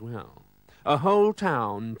palace as well. A whole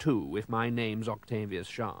town, too, if my name's Octavius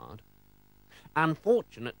Shard."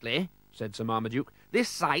 "Unfortunately," said Sir Marmaduke, "this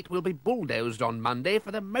site will be bulldozed on Monday for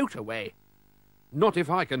the motorway." "Not if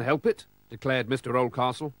I can help it," declared Mr.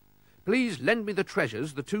 Oldcastle. "Please lend me the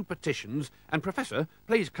treasures, the 2 petitions, and, Professor,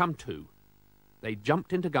 please come too." They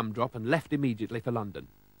jumped into Gumdrop and left immediately for London.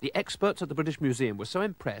 The experts at the British Museum were so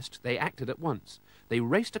impressed they acted at once. They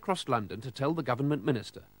raced across London to tell the government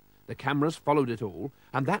minister. The cameras followed it all,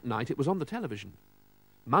 and that night it was on the television.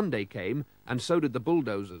 Monday came, and so did the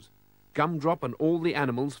bulldozers. Gumdrop and all the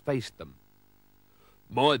animals faced them.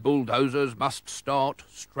 "My bulldozers must start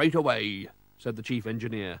straight away," said the chief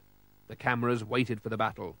engineer. The cameras waited for the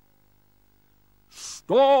battle.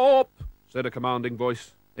 "Stop!" said a commanding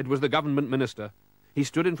voice. It was the government minister. He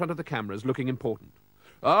stood in front of the cameras, looking important.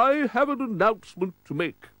 "I have an announcement to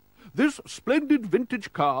make. This splendid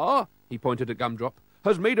vintage car," he pointed at Gumdrop,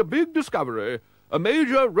 "has made a big discovery, a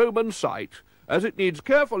major Roman site. As it needs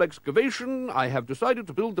careful excavation, I have decided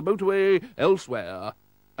to build the motorway elsewhere."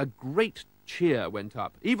 A great cheer went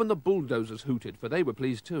up. Even the bulldozers hooted, for they were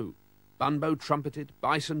pleased too. Bunbo trumpeted,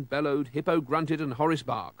 Bison bellowed, Hippo grunted, and Horace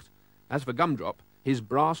barked. As for Gumdrop, his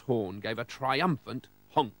brass horn gave a triumphant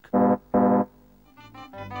honk.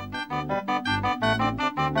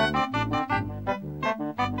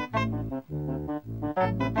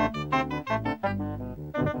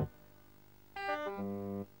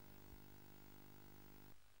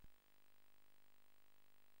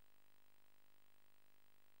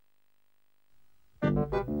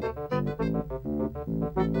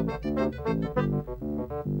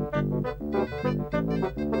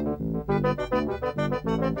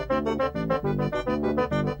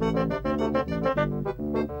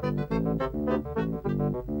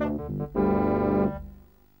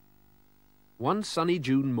 One sunny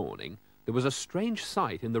June morning, there was a strange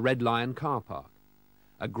sight in the Red Lion car park.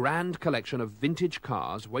 A grand collection of vintage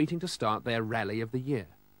cars waiting to start their rally of the year.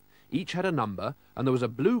 Each had a number, and there was a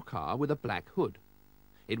blue car with a black hood.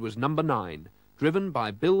 It was number 9, driven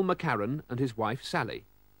by Bill McCarran and his wife Sally.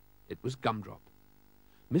 It was Gumdrop.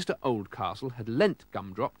 Mr. Oldcastle had lent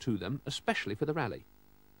Gumdrop to them especially for the rally.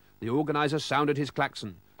 The organiser sounded his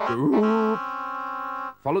klaxon.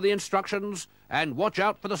 "Follow the instructions and watch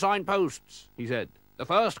out for the signposts," he said. "The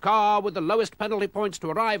first car with the lowest penalty points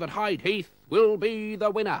to arrive at Hyde Heath will be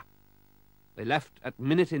the winner." They left at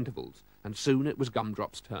minute intervals, and soon it was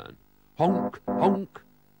Gumdrop's turn. Honk, honk.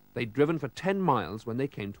 They'd driven for 10 miles when they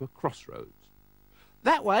came to a crossroads.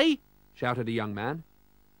 "That way," shouted a young man.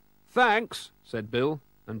 "Thanks," said Bill,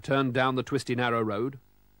 and turned down the twisty narrow road.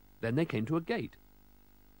 Then they came to a gate.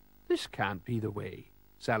 "This can't be the way,"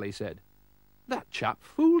 Sally said. "That chap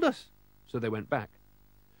fooled us." So they went back.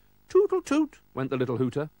 Toot-toot-toot went the little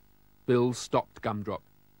hooter. Bill stopped Gumdrop.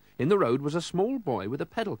 In the road was a small boy with a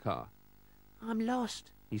pedal car. "I'm lost,"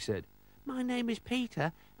 he said. "My name is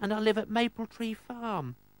Peter, and I live at Maple Tree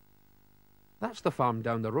Farm." "That's the farm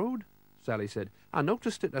down the road," Sally said. "I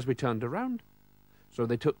noticed it as we turned around." So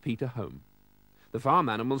they took Peter home. The farm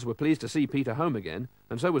animals were pleased to see Peter home again,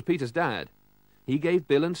 and so was Peter's dad. He gave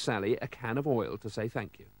Bill and Sally a can of oil to say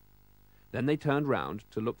thank you. Then they turned round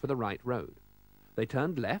to look for the right road. They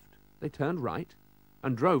turned left, they turned right,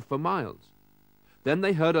 and drove for miles. Then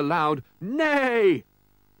they heard a loud neigh.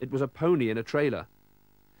 It was a pony in a trailer.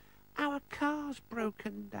 "Our car's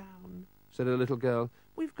broken down," said a little girl.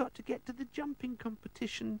 "We've got to get to the jumping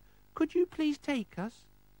competition. Could you please take us?"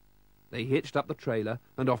 They hitched up the trailer,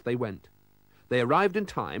 and off they went. They arrived in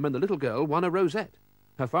time, and the little girl won a rosette.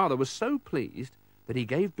 Her father was so pleased that he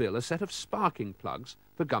gave Bill a set of sparking plugs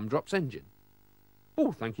for Gumdrop's engine.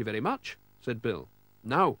 "Oh, thank you very much," said Bill.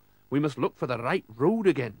 "Now, we must look for the right road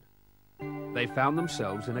again." They found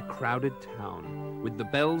themselves in a crowded town, with the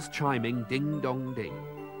bells chiming ding-dong-ding.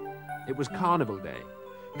 It was Carnival Day.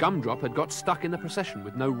 Gumdrop had got stuck in the procession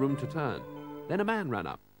with no room to turn. Then a man ran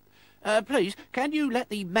up. Please, can you let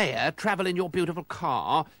the mayor travel in your beautiful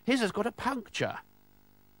car? His has got a puncture."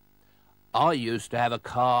 "I used to have a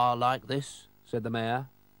car like this," said the mayor.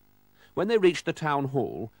 When they reached the town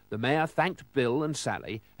hall, the mayor thanked Bill and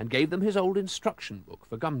Sally and gave them his old instruction book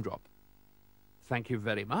for Gumdrop. "Thank you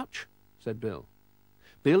very much," said Bill.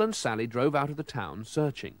 Bill and Sally drove out of the town,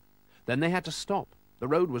 searching. Then they had to stop. The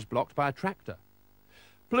road was blocked by a tractor.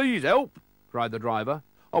 "Please help," cried the driver.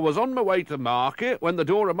 "I was on my way to market when the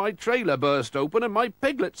door of my trailer burst open and my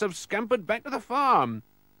piglets have scampered back to the farm."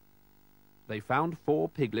 They found 4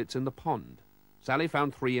 piglets in the pond. Sally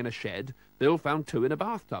found 3 in a shed. Bill found 2 in a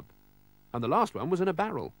bathtub. And the last one was in a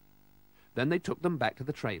barrel. Then they took them back to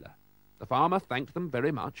the trailer. The farmer thanked them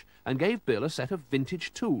very much and gave Bill a set of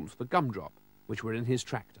vintage tools for Gumdrop, which were in his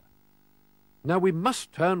tractor. "Now we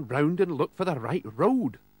must turn round and look for the right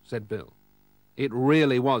road," said Bill. It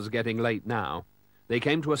really was getting late now. They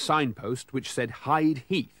came to a signpost which said Hyde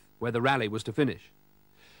Heath, where the rally was to finish.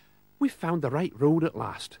 "We've found the right road at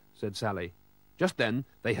last," said Sally. Just then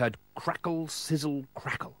they heard crackle, sizzle,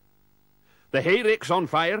 crackle. "The hayrick's on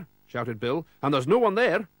fire," shouted Bill, "and there's no one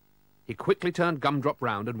there." He quickly turned Gumdrop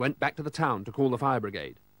round and went back to the town to call the fire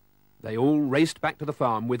brigade. They all raced back to the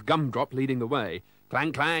farm, with Gumdrop leading the way.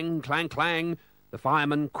 Clang, clang, clang, clang. The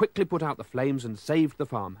firemen quickly put out the flames and saved the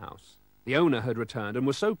farmhouse. The owner had returned and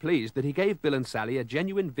was so pleased that he gave Bill and Sally a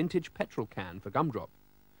genuine vintage petrol can for Gumdrop.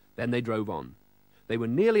 Then they drove on. They were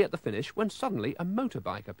nearly at the finish when suddenly a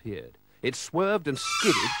motorbike appeared. It swerved and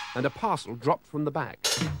skidded, and a parcel dropped from the back.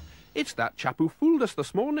 "It's that chap who fooled us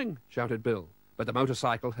this morning," shouted Bill, but the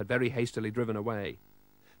motorcycle had very hastily driven away.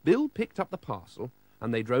 Bill picked up the parcel,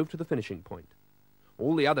 and they drove to the finishing point.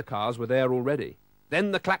 All the other cars were there already.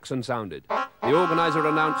 Then the klaxon sounded. The organiser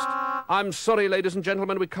announced, "I'm sorry, ladies and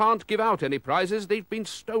gentlemen, we can't give out any prizes. They've been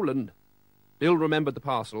stolen." Bill remembered the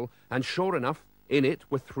parcel, and sure enough, in it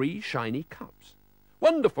were 3 shiny cups.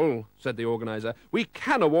 "Wonderful," said the organiser. "We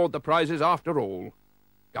can award the prizes after all."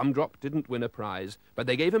 Gumdrop didn't win a prize, but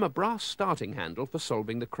they gave him a brass starting handle for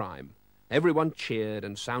solving the crime. Everyone cheered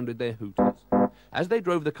and sounded their hooters. As they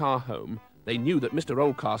drove the car home, they knew that Mr.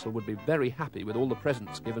 Oldcastle would be very happy with all the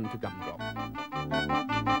presents given to Gumdrop.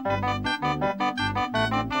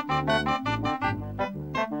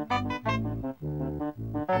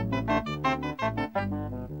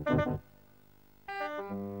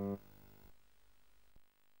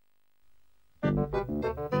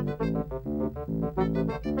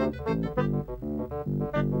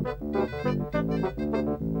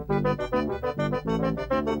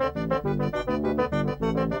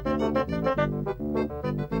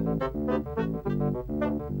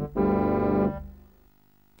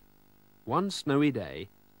 One snowy day,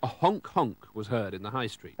 a honk-honk was heard in the high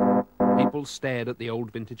street. People stared at the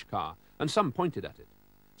old vintage car, and some pointed at it.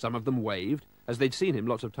 Some of them waved, as they'd seen him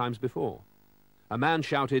lots of times before. A man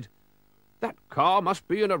shouted, "That car must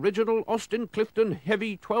be an original Austin Clifton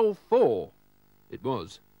Heavy 12-4. It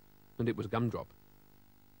was, and it was Gumdrop.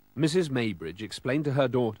 Mrs. Maybridge explained to her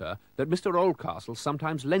daughter that Mr. Oldcastle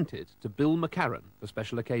sometimes lent it to Bill McCarran for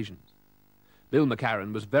special occasions. Bill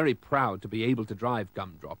McCarran was very proud to be able to drive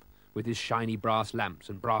Gumdrop with his shiny brass lamps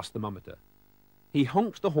and brass thermometer. He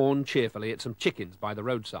honked the horn cheerfully at some chickens by the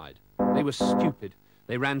roadside. They were stupid.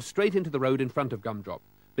 They ran straight into the road in front of Gumdrop.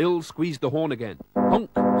 Bill squeezed the horn again. Honk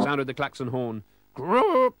sounded the klaxon horn.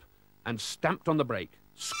 Grup! And stamped on the brake.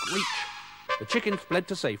 Screech! The chickens fled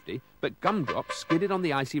to safety, but Gumdrop skidded on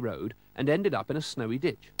the icy road and ended up in a snowy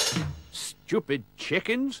ditch. "Stupid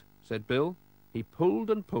chickens," said Bill. He pulled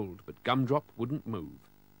and pulled, but Gumdrop wouldn't move.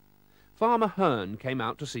 Farmer Hearn came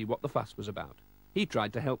out to see what the fuss was about. He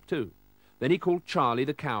tried to help too. Then he called Charlie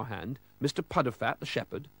the cowhand, Mr. Pudderfat the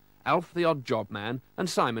shepherd, Alf the odd job man, and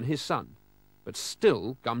Simon his son. But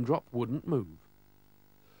still Gumdrop wouldn't move.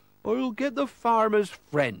 "I'll get the farmer's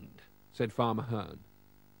friend," said Farmer Hearn.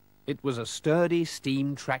 It was a sturdy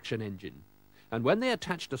steam traction engine, and when they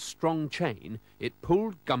attached a strong chain, it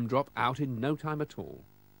pulled Gumdrop out in no time at all.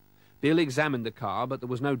 Bill examined the car, but there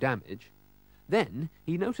was no damage. Then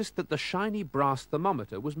he noticed that the shiny brass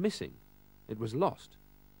thermometer was missing. It was lost.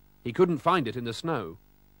 He couldn't find it in the snow.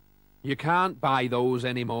 "You can't buy those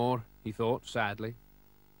anymore," he thought sadly.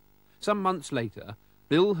 Some months later,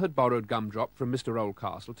 Bill had borrowed Gumdrop from Mr.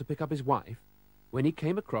 Oldcastle to pick up his wife when he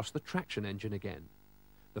came across the traction engine again.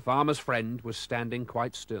 The farmer's friend was standing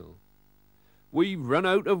quite still. "We've run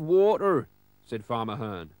out of water," said Farmer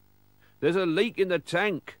Hearn. "There's a leak in the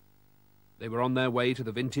tank." They were on their way to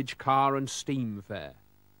the vintage car and steam fair.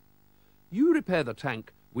 "You repair the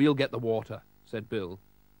tank, we'll get the water," said Bill.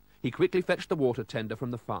 He quickly fetched the water tender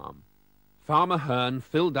from the farm. Farmer Hearn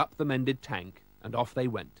filled up the mended tank, and off they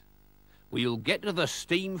went. "We'll get to the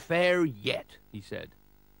steam fair yet," he said.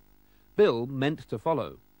 Bill meant to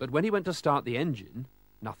follow, but when he went to start the engine,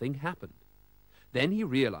 nothing happened. Then he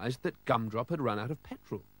realized that Gumdrop had run out of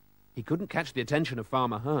petrol. He couldn't catch the attention of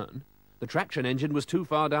Farmer Hearn. The traction engine was too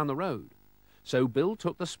far down the road. So Bill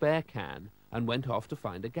took the spare can and went off to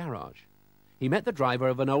find a garage. He met the driver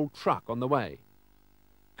of an old truck on the way.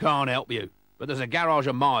 "Can't help you, but there's a garage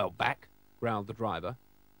a mile back," growled the driver.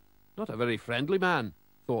 Not a very friendly man,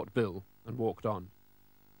 thought Bill, and walked on.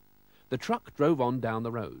 The truck drove on down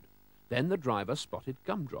the road. Then the driver spotted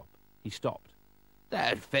Gumdrop. He stopped.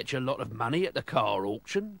 "That'd fetch a lot of money at the car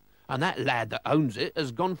auction, and that lad that owns it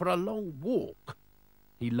has gone for a long walk."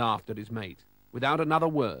 He laughed at his mate. Without another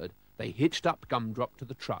word, they hitched up Gumdrop to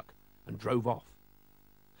the truck and drove off.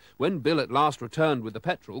 When Bill at last returned with the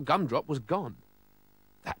petrol, Gumdrop was gone.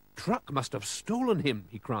 "That truck must have stolen him,"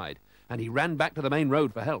 he cried, and he ran back to the main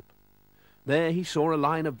road for help. There he saw a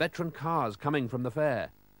line of veteran cars coming from the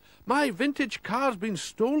fair. "My vintage car's been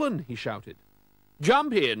stolen," he shouted.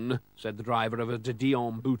 "Jump in," said the driver of a de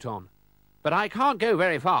Dion Bouton. "But I can't go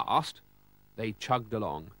very fast." They chugged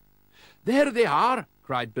along. "There they are,"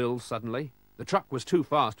 cried Bill suddenly. The truck was too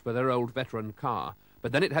fast for their old veteran car,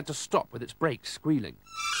 but then it had to stop with its brakes squealing.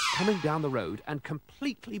 Coming down the road and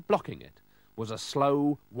completely blocking it was a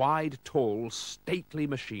slow, wide, tall, stately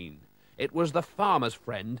machine. It was the farmer's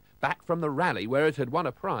friend back from the rally where it had won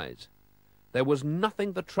a prize. There was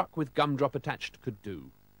nothing the truck with Gumdrop attached could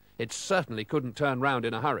do. It certainly couldn't turn round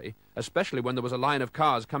in a hurry, especially when there was a line of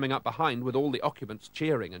cars coming up behind with all the occupants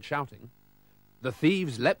cheering and shouting. The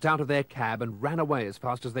thieves leapt out of their cab and ran away as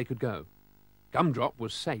fast as they could go. Gumdrop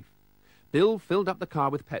was safe. Bill filled up the car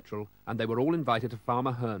with petrol, and they were all invited to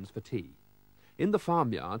Farmer Hearn's for tea. In the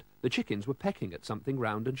farmyard, the chickens were pecking at something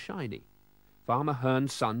round and shiny. Farmer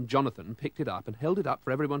Hearn's son, Jonathan, picked it up and held it up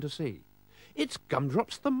for everyone to see. "It's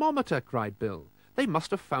Gumdrop's thermometer," cried Bill. "They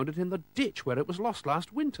must have found it in the ditch where it was lost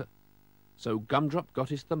last winter." So Gumdrop got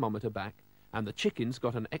his thermometer back, and the chickens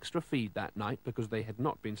got an extra feed that night because they had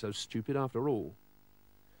not been so stupid after all.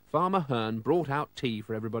 Farmer Hearn brought out tea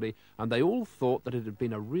for everybody, and they all thought that it had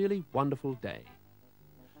been a really wonderful day.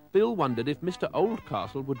 Bill wondered if Mr.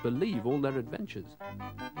 Oldcastle would believe all their adventures.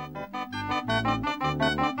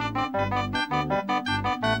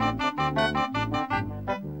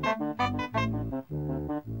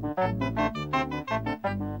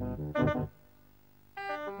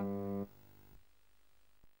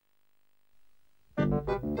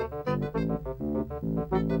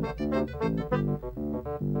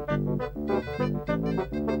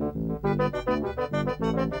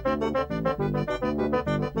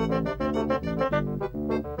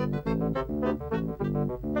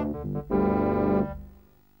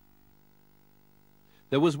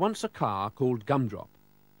 There was once a car called Gumdrop.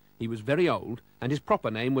 He was very old, and his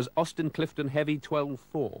proper name was Austin Clifton Heavy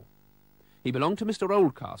 12-4. He belonged to Mr.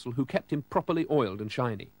 Oldcastle, who kept him properly oiled and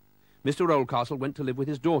shiny. Mr. Oldcastle went to live with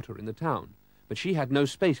his daughter in the town, but she had no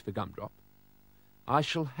space for Gumdrop. "I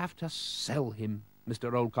shall have to sell him,"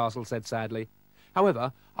 Mr. Oldcastle said sadly.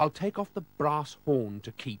 "However, I'll take off the brass horn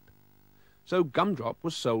to keep." So Gumdrop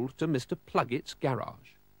was sold to Mr. Pluggett's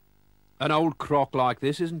garage. "An old crock like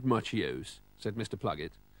this isn't much use," said Mr.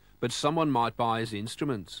 Pluggett, "but someone might buy his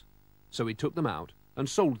instruments." So he took them out and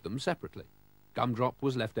sold them separately. Gumdrop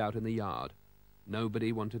was left out in the yard.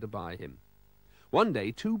 Nobody wanted to buy him. One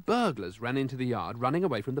day 2 burglars ran into the yard, running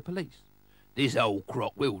away from the police. "This old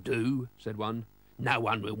crock will do," said one. "No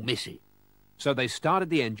one will miss it." So they started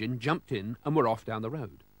the engine, jumped in, and were off down the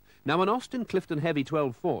road. Now an Austin Clifton Heavy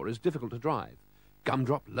 12-4 is difficult to drive.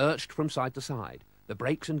 Gumdrop lurched from side to side, the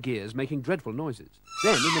brakes and gears making dreadful noises.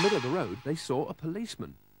 Then, in the middle of the road, they saw a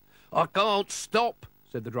policeman. "I can't stop,"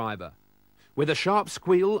 said the driver. With a sharp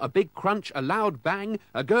squeal, a big crunch, a loud bang,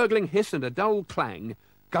 a gurgling hiss and a dull clang,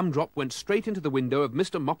 Gumdrop went straight into the window of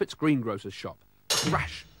Mr. Moppet's greengrocer's shop.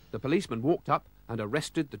 Crash! The policeman walked up and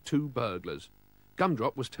arrested the 2 burglars.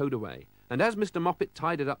 Gumdrop was towed away, and as Mr. Moppet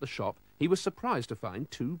tidied up the shop, he was surprised to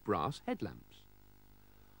find 2 brass headlamps.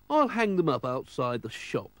 "I'll hang them up outside the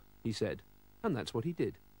shop," he said, and that's what he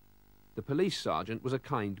did. The police sergeant was a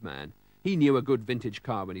kind man. He knew a good vintage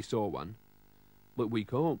car when he saw one. "But we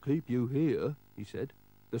can't keep you here," he said.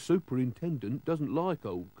 "The superintendent doesn't like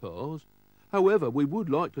old cars. However, we would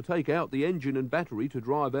like to take out the engine and battery to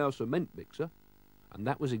drive our cement mixer." And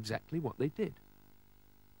that was exactly what they did.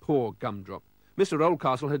 Poor Gumdrop. Mr.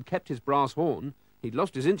 Oldcastle had kept his brass horn, he'd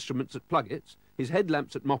lost his instruments at Pluggett's, his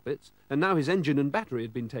headlamps at Moppet's, and now his engine and battery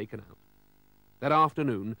had been taken out. That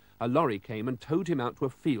afternoon, a lorry came and towed him out to a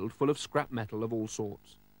field full of scrap metal of all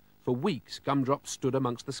sorts. For weeks, Gumdrop stood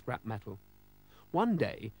amongst the scrap metal. One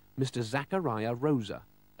day, Mr. Zachariah Rosa,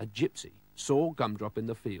 a gypsy, saw Gumdrop in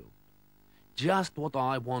the field. "Just what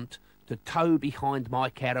I want to tow behind my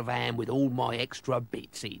caravan with all my extra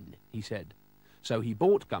bits in," he said. So he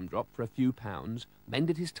bought Gumdrop for a few pounds,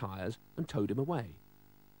 mended his tyres, and towed him away.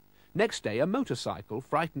 Next day, a motorcycle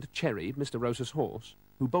frightened Cherry, Mr. Rosa's horse,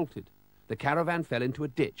 who bolted. The caravan fell into a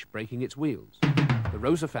ditch, breaking its wheels. The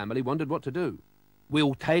Rosa family wondered what to do.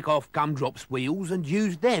 "We'll take off Gumdrop's wheels and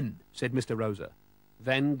use them," said Mr. Rosa.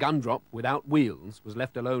 Then Gumdrop, without wheels, was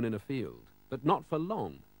left alone in a field. But not for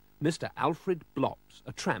long. Mr. Alfred Blops,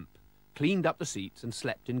 a tramp, cleaned up the seats and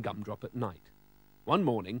slept in Gumdrop at night. One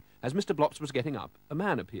morning, as Mr. Blops was getting up, a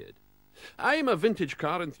man appeared. "I'm a vintage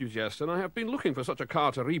car enthusiast, and I have been looking for such a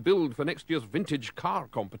car to rebuild for next year's vintage car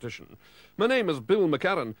competition. My name is Bill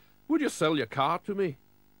McCarran. Would you sell your car to me?"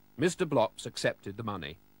 Mr. Blops accepted the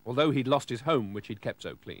money, although he'd lost his home, which he'd kept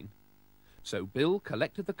so clean. So Bill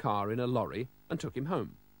collected the car in a lorry and took him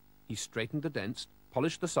home. He straightened the dents,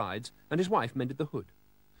 polished the sides, and his wife mended the hood.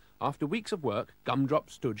 After weeks of work, Gumdrop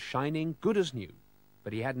stood shining good as new.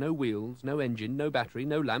 But he had no wheels, no engine, no battery,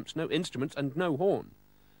 no lamps, no instruments, and no horn.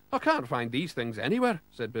 "I can't find these things anywhere,"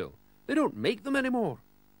 said Bill. "They don't make them anymore."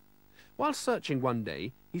 While searching one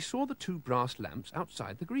day, he saw the 2 brass lamps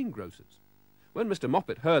outside the greengrocer's. When Mr.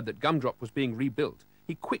 Moppet heard that Gumdrop was being rebuilt,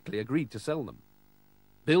 he quickly agreed to sell them.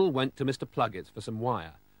 Bill went to Mr. Pluggett's for some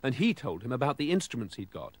wire, and he told him about the instruments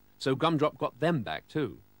he'd got, so Gumdrop got them back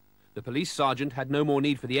too. The police sergeant had no more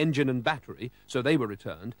need for the engine and battery, so they were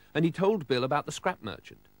returned, and he told Bill about the scrap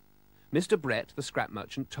merchant. Mr. Brett, the scrap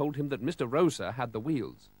merchant, told him that Mr. Rosa had the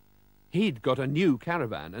wheels. He'd got a new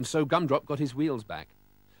caravan, and so Gumdrop got his wheels back.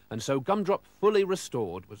 And so Gumdrop, fully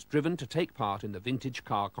restored, was driven to take part in the vintage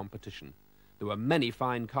car competition. There were many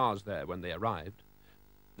fine cars there when they arrived.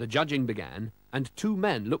 The judging began, and 2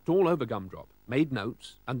 men looked all over Gumdrop, made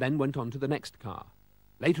notes, and then went on to the next car.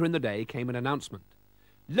 Later in the day came an announcement.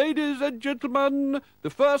 "Ladies and gentlemen, the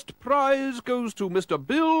first prize goes to Mr.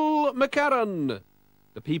 Bill McCarran."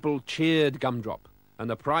 The people cheered Gumdrop, and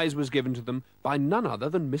the prize was given to them by none other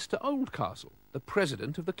than Mr. Oldcastle, the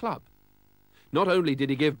president of the club. Not only did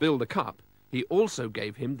he give Bill the cup, he also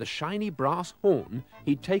gave him the shiny brass horn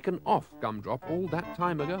he'd taken off Gumdrop all that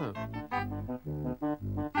time ago.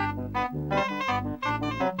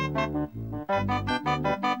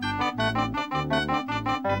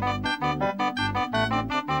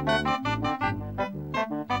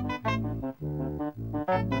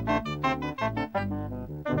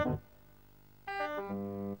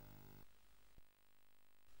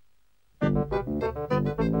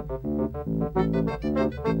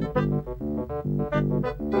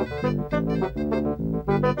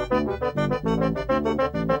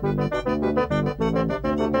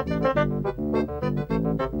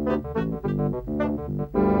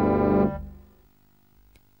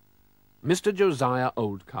 Mr. Josiah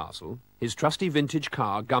Oldcastle, his trusty vintage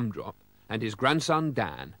car, Gumdrop, and his grandson,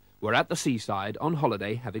 Dan, were at the seaside on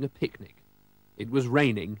holiday having a picnic. It was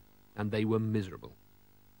raining, and they were miserable.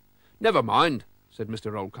 "Never mind," said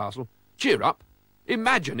Mr. Oldcastle. "Cheer up.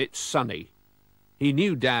 Imagine it's sunny." He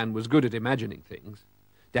knew Dan was good at imagining things.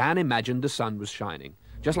 Dan imagined the sun was shining,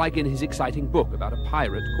 just like in his exciting book about a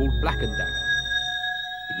pirate called Black and Dagger.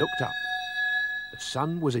 He looked up. The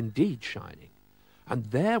sun was indeed shining, and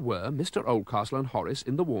there were Mr. Oldcastle and Horace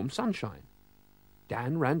in the warm sunshine.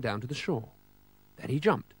 Dan ran down to the shore. Then he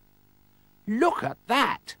jumped. "Look at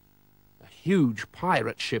that!" A huge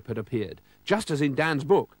pirate ship had appeared, just as in Dan's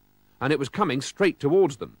book, and it was coming straight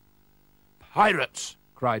towards them. "Pirates!"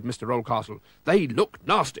 cried Mr. Oldcastle. "They look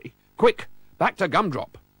nasty. Quick, back to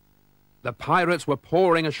Gumdrop." The pirates were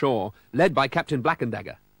pouring ashore, led by Captain Black and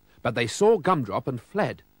Dagger, but they saw Gumdrop and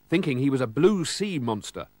fled, thinking he was a blue sea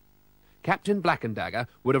monster. Captain Black and Dagger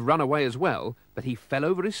would have run away as well, but he fell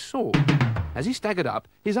over his sword. As he staggered up,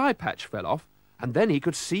 his eye patch fell off, and then he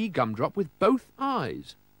could see Gumdrop with both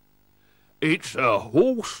eyes. "It's a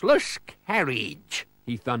horseless carriage,"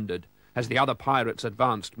 he thundered, as the other pirates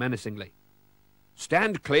advanced menacingly.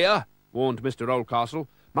 "Stand clear," warned Mr. Oldcastle.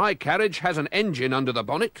 "My carriage has an engine under the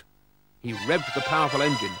bonnet." He revved the powerful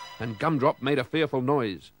engine, and Gumdrop made a fearful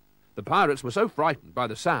noise. The pirates were so frightened by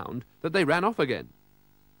the sound that they ran off again.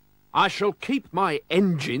 "I shall keep my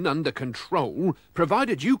engine under control,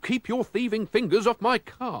 provided you keep your thieving fingers off my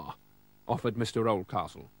car," offered Mr.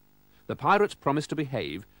 Oldcastle. The pirates promised to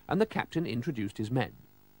behave, and the captain introduced his men.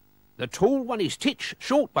 "The tall one is Titch,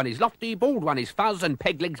 short one is Lofty, bald one is Fuzz, and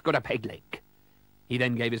Pegleg's got a peg leg." He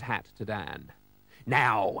then gave his hat to Dan.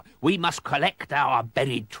 "Now, we must collect our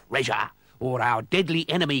buried treasure, or our deadly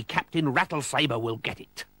enemy Captain Rattlesaber will get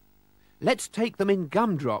it." "Let's take them in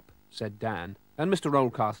Gumdrop," said Dan, and Mr.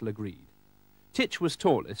 Oldcastle agreed. Titch was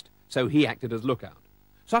tallest, so he acted as lookout.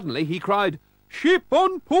 Suddenly he cried, "Ship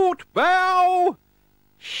on port bow!"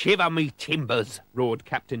 "Shiver me timbers!" roared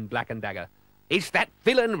Captain Black and Dagger. "It's that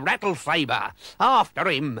villain Rattlesaber! After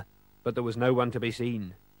him!" But there was no one to be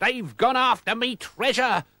seen. "They've gone after me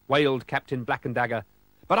treasure!" wailed Captain Black and Dagger.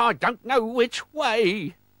 "But I don't know which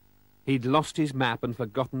way." He'd lost his map and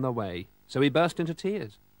forgotten the way, so he burst into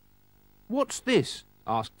tears. "What's this?"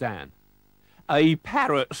 asked Dan. "A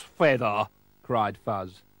parrot's feather," cried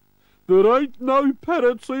Fuzz. "There ain't no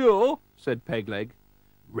parrots here," said Pegleg.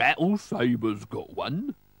 "Rattlesaber's got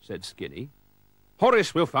one," said Skinny.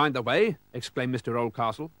 "Horace will find the way," exclaimed Mr.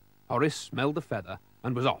 Oldcastle. Horace smelled the feather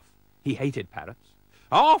and was off. He hated parrots.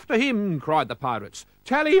 "After him!" cried the pirates.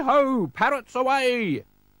 "Tally-ho! Parrots away!"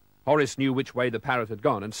 Horace knew which way the parrot had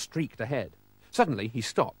gone and streaked ahead. Suddenly he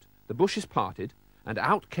stopped, the bushes parted, and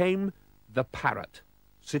out came the parrot,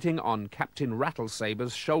 sitting on Captain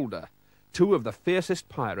Rattlesaber's shoulder. Two of the fiercest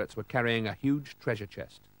pirates were carrying a huge treasure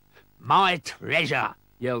chest. "My treasure!"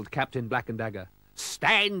 yelled Captain Black and Dagger.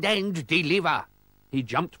 "Stand and deliver!" He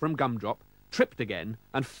jumped from Gumdrop, tripped again,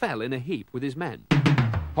 and fell in a heap with his men.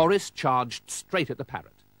 Horace charged straight at the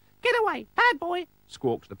parrot. "Get away, bad boy!"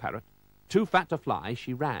 squawked the parrot. Too fat to fly,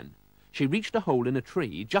 she ran. She reached a hole in a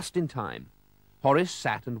tree just in time. Horace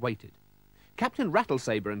sat and waited. Captain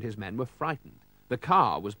Rattlesaber and his men were frightened. The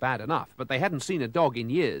car was bad enough, but they hadn't seen a dog in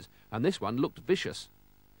years, and this one looked vicious.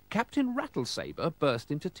 Captain Rattlesaber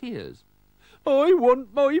burst into tears. "I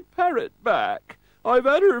want my parrot back. I've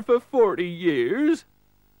had her for 40 years.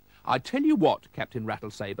 "I tell you what, Captain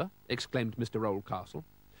Rattlesaber," exclaimed Mr. Oldcastle.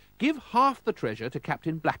 "Give half the treasure to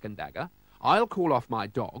Captain Black and Dagger, I'll call off my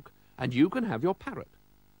dog, and you can have your parrot."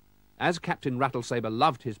 As Captain Rattlesaber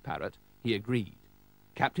loved his parrot, he agreed.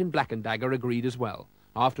 Captain Black and Dagger agreed as well.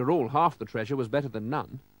 After all, half the treasure was better than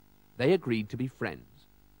none. They agreed to be friends.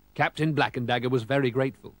 Captain Black and Dagger was very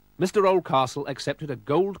grateful. Mr. Oldcastle accepted a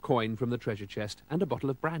gold coin from the treasure chest and a bottle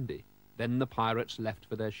of brandy. Then the pirates left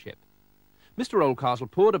for their ship. Mr.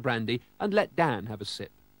 Oldcastle poured a brandy and let Dan have a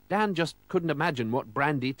sip. Dan just couldn't imagine what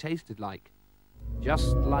brandy tasted like.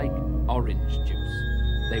 Just like orange juice.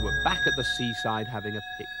 They were back at the seaside having a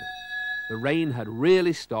picnic. The rain had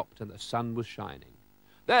really stopped and the sun was shining.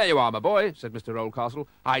 "There you are, my boy," said Mr. Oldcastle.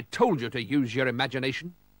 "I told you to use your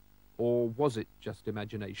imagination." Or was it just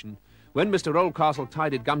imagination? When Mr. Oldcastle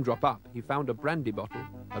tidied Gumdrop up, he found a brandy bottle,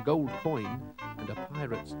 a gold coin, and a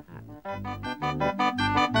pirate's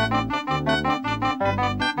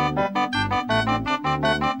hat.